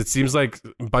it, because it seems like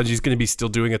Bungie's going to be still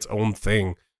doing its own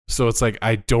thing. So it's like,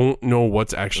 I don't know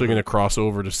what's actually going to cross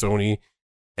over to Sony.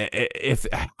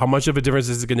 How much of a difference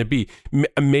is it going to be?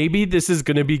 Maybe this is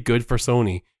going to be good for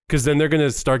Sony, because then they're going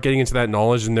to start getting into that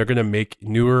knowledge, and they're going to make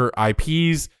newer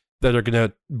IPs that are going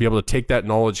to be able to take that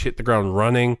knowledge, hit the ground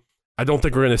running. I don't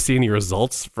think we're going to see any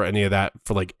results for any of that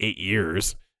for like 8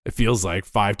 years. It feels like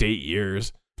 5 to 8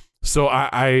 years. So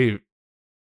I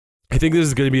think this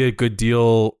is going to be a good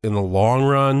deal in the long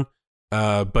run.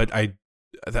 But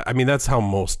I mean, that's how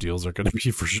most deals are going to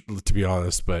be, to be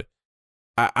honest. But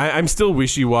I'm still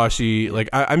wishy-washy. Like,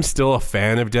 I'm still a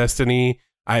fan of Destiny.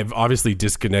 I've obviously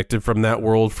disconnected from that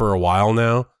world for a while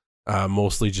now,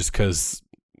 mostly just because,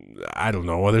 I don't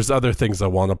know, there's other things I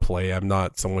want to play. I'm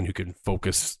not someone who can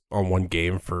focus on one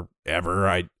game forever.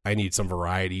 I need some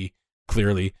variety,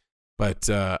 clearly.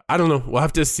 But I don't know. We'll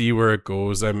have to see where it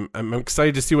goes. I'm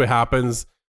excited to see what happens.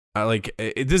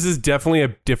 This is definitely a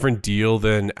different deal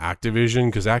than Activision,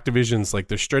 because Activision's like,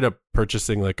 they're straight up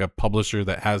purchasing like a publisher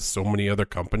that has so many other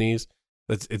companies.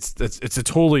 It's a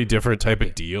totally different type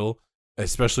of deal,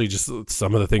 especially just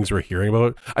some of the things we're hearing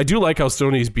about. I do like how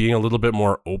Sony's being a little bit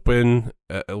more open,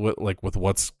 with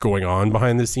what's going on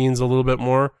behind the scenes a little bit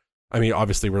more. I mean,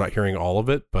 obviously we're not hearing all of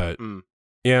it, but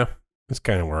yeah, that's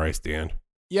kind of where I stand.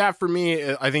 Yeah, for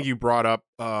me, I think you brought up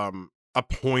a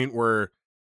point where,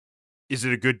 is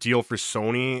it a good deal for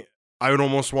Sony? I would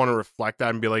almost want to reflect that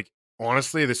and be like,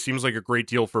 honestly, this seems like a great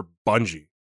deal for Bungie.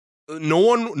 No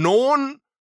one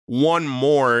won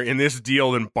more in this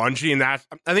deal than Bungie, and that's,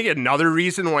 I think, another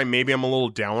reason why maybe I'm a little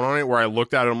down on it, where I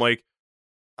looked at it, I'm like,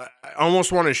 I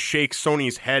almost want to shake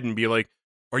Sony's head and be like,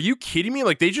 are you kidding me?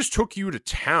 Like, they just took you to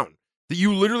town. That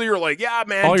you literally are like, yeah,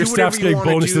 man, all your staff's getting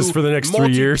bonuses for the next 3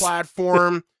 years.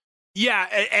 Multi-platform. Yeah,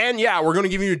 and yeah, we're going to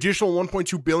give you an additional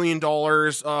 $1.2 billion.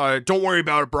 Don't worry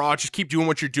about it, bro. Just keep doing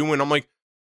what you're doing. I'm like,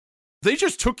 they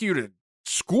just took you to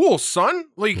school, son.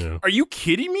 Like, Are you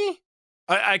kidding me?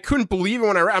 I couldn't believe it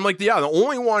when I'm like, yeah, the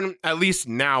only one, at least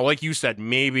now, like you said,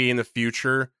 maybe in the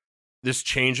future, this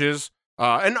changes.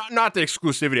 And not the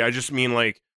exclusivity. I just mean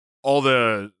like all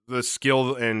the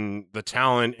skill and the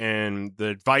talent and the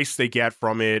advice they get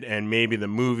from it, and maybe the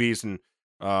movies and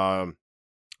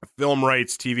film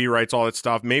rights, TV rights, all that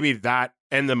stuff. Maybe that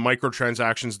and the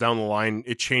microtransactions down the line,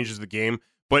 it changes the game.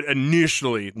 But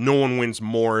initially, no one wins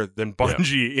more than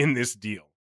Bungie in this deal.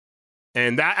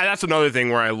 And that's another thing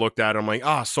where I looked at it, I'm like,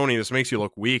 Sony, this makes you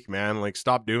look weak, man. Like,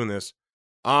 stop doing this.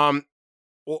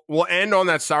 We'll end on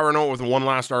that sour note with one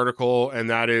last article, and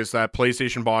that is that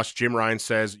PlayStation boss Jim Ryan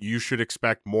says you should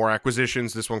expect more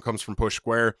acquisitions. This one comes from Push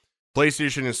Square.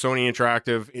 PlayStation and Sony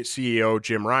Interactive CEO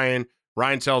Jim Ryan.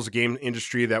 Ryan tells the game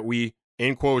industry that we,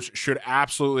 in quotes, should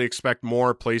absolutely expect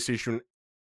more PlayStation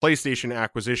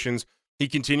acquisitions. He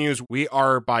continues, we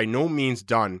are by no means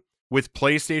done. With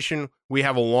PlayStation, we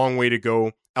have a long way to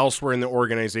go. Elsewhere in the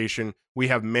organization, we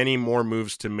have many more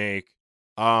moves to make.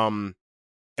 And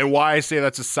why I say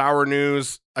that's a sour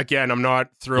news, again, I'm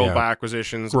not thrilled by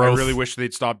acquisitions. Growth. I really wish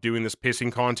they'd stop doing this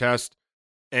pissing contest.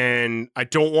 And I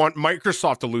don't want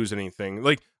Microsoft to lose anything.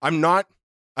 Like,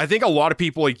 I think a lot of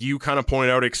people, like you kind of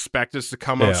pointed out, expect us to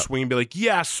come out swinging and be like,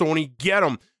 yeah, Sony, get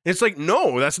them. It's like,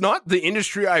 no, that's not the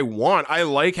industry I want. I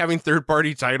like having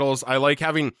third-party titles. I like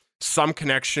having some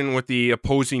connection with the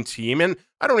opposing team. And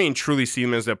I don't even truly see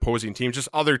them as the opposing team, just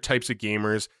other types of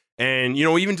gamers. And,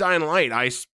 even Dying Light,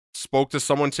 I spoke to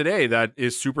someone today that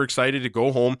is super excited to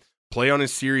go home, play on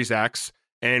his Series X,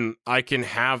 and I can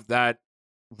have that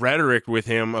rhetoric with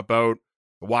him about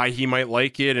why he might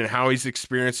like it and how he's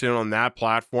experiencing it on that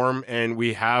platform. And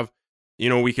we have,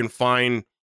 we can find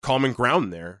common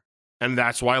ground there. And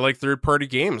that's why I like third-party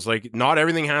games. Like, not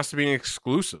everything has to be an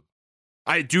exclusive.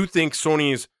 I do think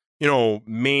Sony's,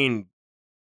 main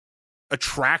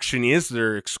attraction is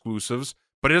their exclusives,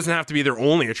 but it doesn't have to be their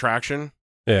only attraction.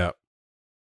 Yeah.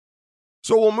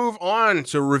 So we'll move on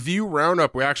to review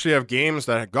roundup. We actually have games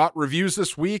that got reviews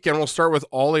this week, and we'll start with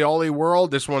Ollie Ollie World.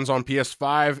 This one's on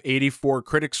PS5, 84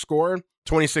 critic score,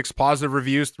 26 positive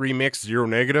reviews, 3 mixed, 0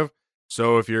 negative.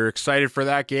 So if you're excited for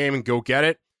that game, go get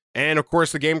it. And of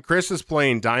course, the game Chris is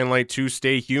playing, Dying Light 2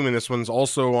 Stay Human. This one's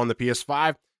also on the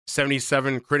PS5,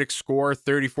 77 critic score,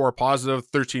 34 positive,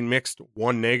 13 mixed,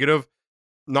 1 negative.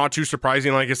 Not too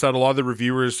surprising. Like I said, a lot of the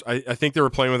reviewers, I think they were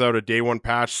playing without a day one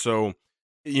patch, so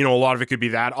a lot of it could be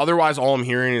that. Otherwise, all I'm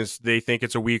hearing is they think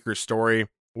it's a weaker story.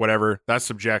 Whatever. That's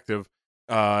subjective.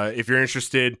 If you're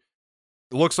interested,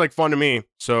 it looks like fun to me.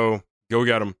 So go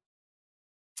get them.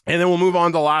 And then we'll move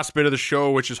on to the last bit of the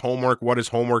show, which is homework. What is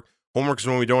homework? Homework is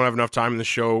when we don't have enough time in the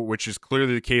show, which is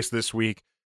clearly the case this week.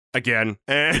 Again,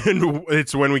 and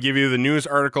it's when we give you the news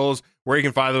articles, where you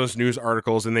can find those news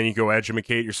articles, and then you go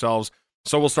educate yourselves.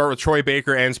 So we'll start with Troy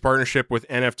Baker ends partnership with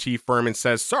NFT firm and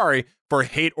says, sorry for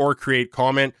hate or create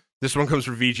comment. This one comes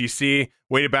from VGC.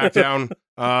 Way to back down.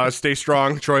 Stay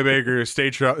strong, Troy Baker.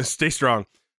 Stay strong.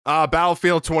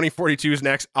 Battlefield 2042's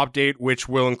next update, which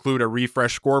will include a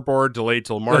refresh scoreboard delayed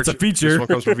till March. That's a feature. This one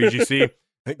comes from VGC.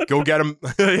 Go get him.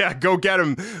 Yeah, go get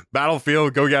him.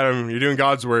 Battlefield, go get him. You're doing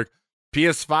God's work.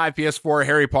 PS5, PS4,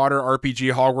 Harry Potter,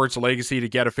 RPG, Hogwarts Legacy to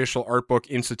get official art book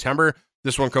in September.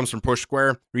 This one comes from Push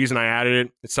Square. Reason I added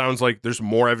it, it sounds like there's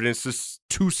more evidence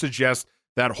to suggest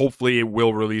that hopefully it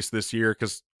will release this year,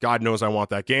 because God knows I want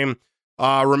that game.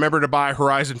 Remember to buy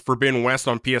Horizon Forbidden West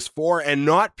on PS4 and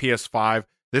not PS5.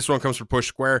 This one comes from Push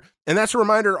Square. And that's a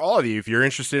reminder to all of you, if you're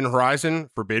interested in Horizon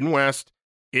Forbidden West,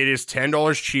 it is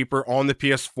 $10 cheaper on the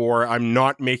PS4. I'm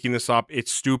not making this up.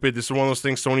 It's stupid. This is one of those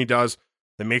things Sony does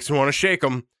that makes me want to shake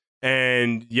them.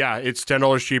 And yeah, it's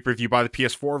 $10 cheaper if you buy the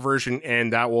PS4 version,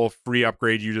 and that will free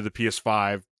upgrade you to the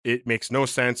PS5. It makes no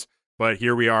sense, but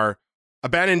here we are.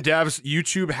 Abandoned devs,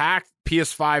 YouTube hack,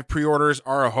 PS5 pre-orders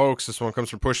are a hoax. This one comes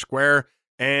from Push Square.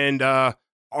 And are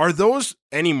those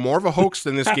any more of a hoax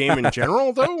than this game in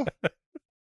general, though?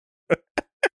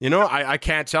 I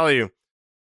can't tell you.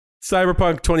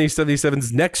 Cyberpunk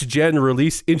 2077's next-gen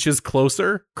release inches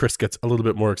closer. Chris gets a little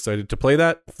bit more excited to play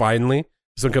that, finally.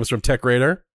 This one comes from Tech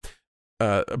Radar.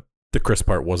 The Chris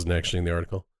part wasn't actually in the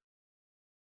article.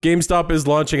 GameStop is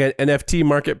launching an NFT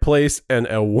marketplace and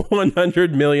a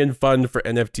 100 million fund for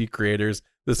NFT creators.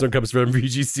 This one comes from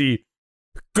VGC.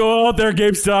 Go out there,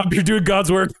 GameStop. You're doing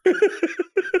God's work.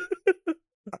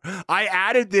 I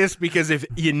added this because if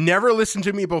you never listened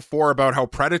to me before about how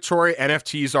predatory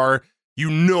NFTs are,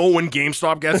 when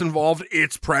GameStop gets involved,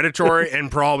 it's predatory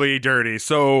and probably dirty.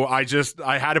 So I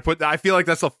had to put that. I feel like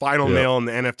that's the final nail in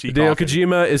the NFT. Hideo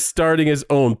Kojima is starting his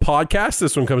own podcast.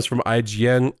 This one comes from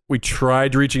IGN. We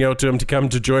tried reaching out to him to come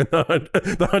to join the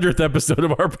 100th episode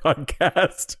of our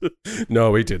podcast.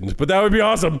 No, we didn't, but that would be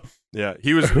awesome. Yeah,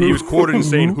 he was quoted in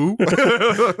saying who?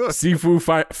 Sifu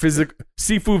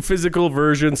physical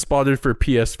version spotted for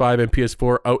PS5 and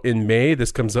PS4 out in May.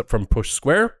 This comes up from Push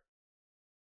Square.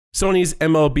 Sony's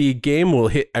MLB game will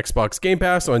hit Xbox Game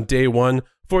Pass on day one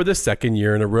for the second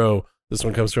year in a row. This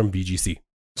one comes from BGC.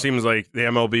 Seems like the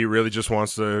MLB really just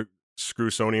wants to screw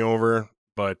Sony over,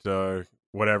 but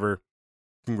whatever.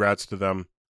 Congrats to them.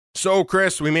 So,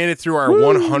 Chris, we made it through our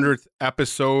 100th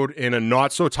episode in a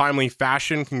not so timely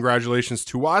fashion. Congratulations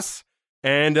to us.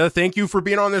 And thank you for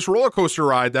being on this roller coaster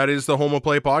ride. That is the Home of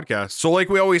Play podcast. So like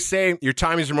we always say, your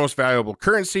time is your most valuable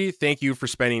currency. Thank you for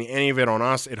spending any of it on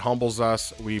us. It humbles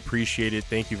us. We appreciate it.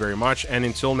 Thank you very much. And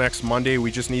until next Monday,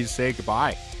 we just need to say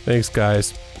goodbye. Thanks,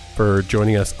 guys, for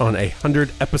joining us on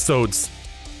 100 episodes.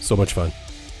 So much fun.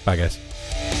 Bye, guys.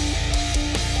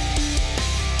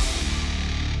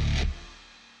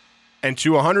 And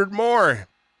to 100 more.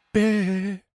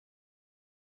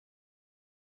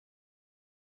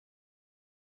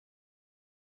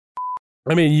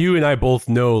 I mean, you and I both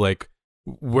know, like,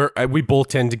 we both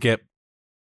tend to get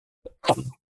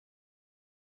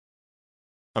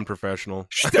unprofessional.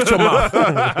 Shut your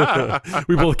mouth.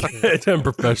 We both get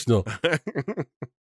unprofessional.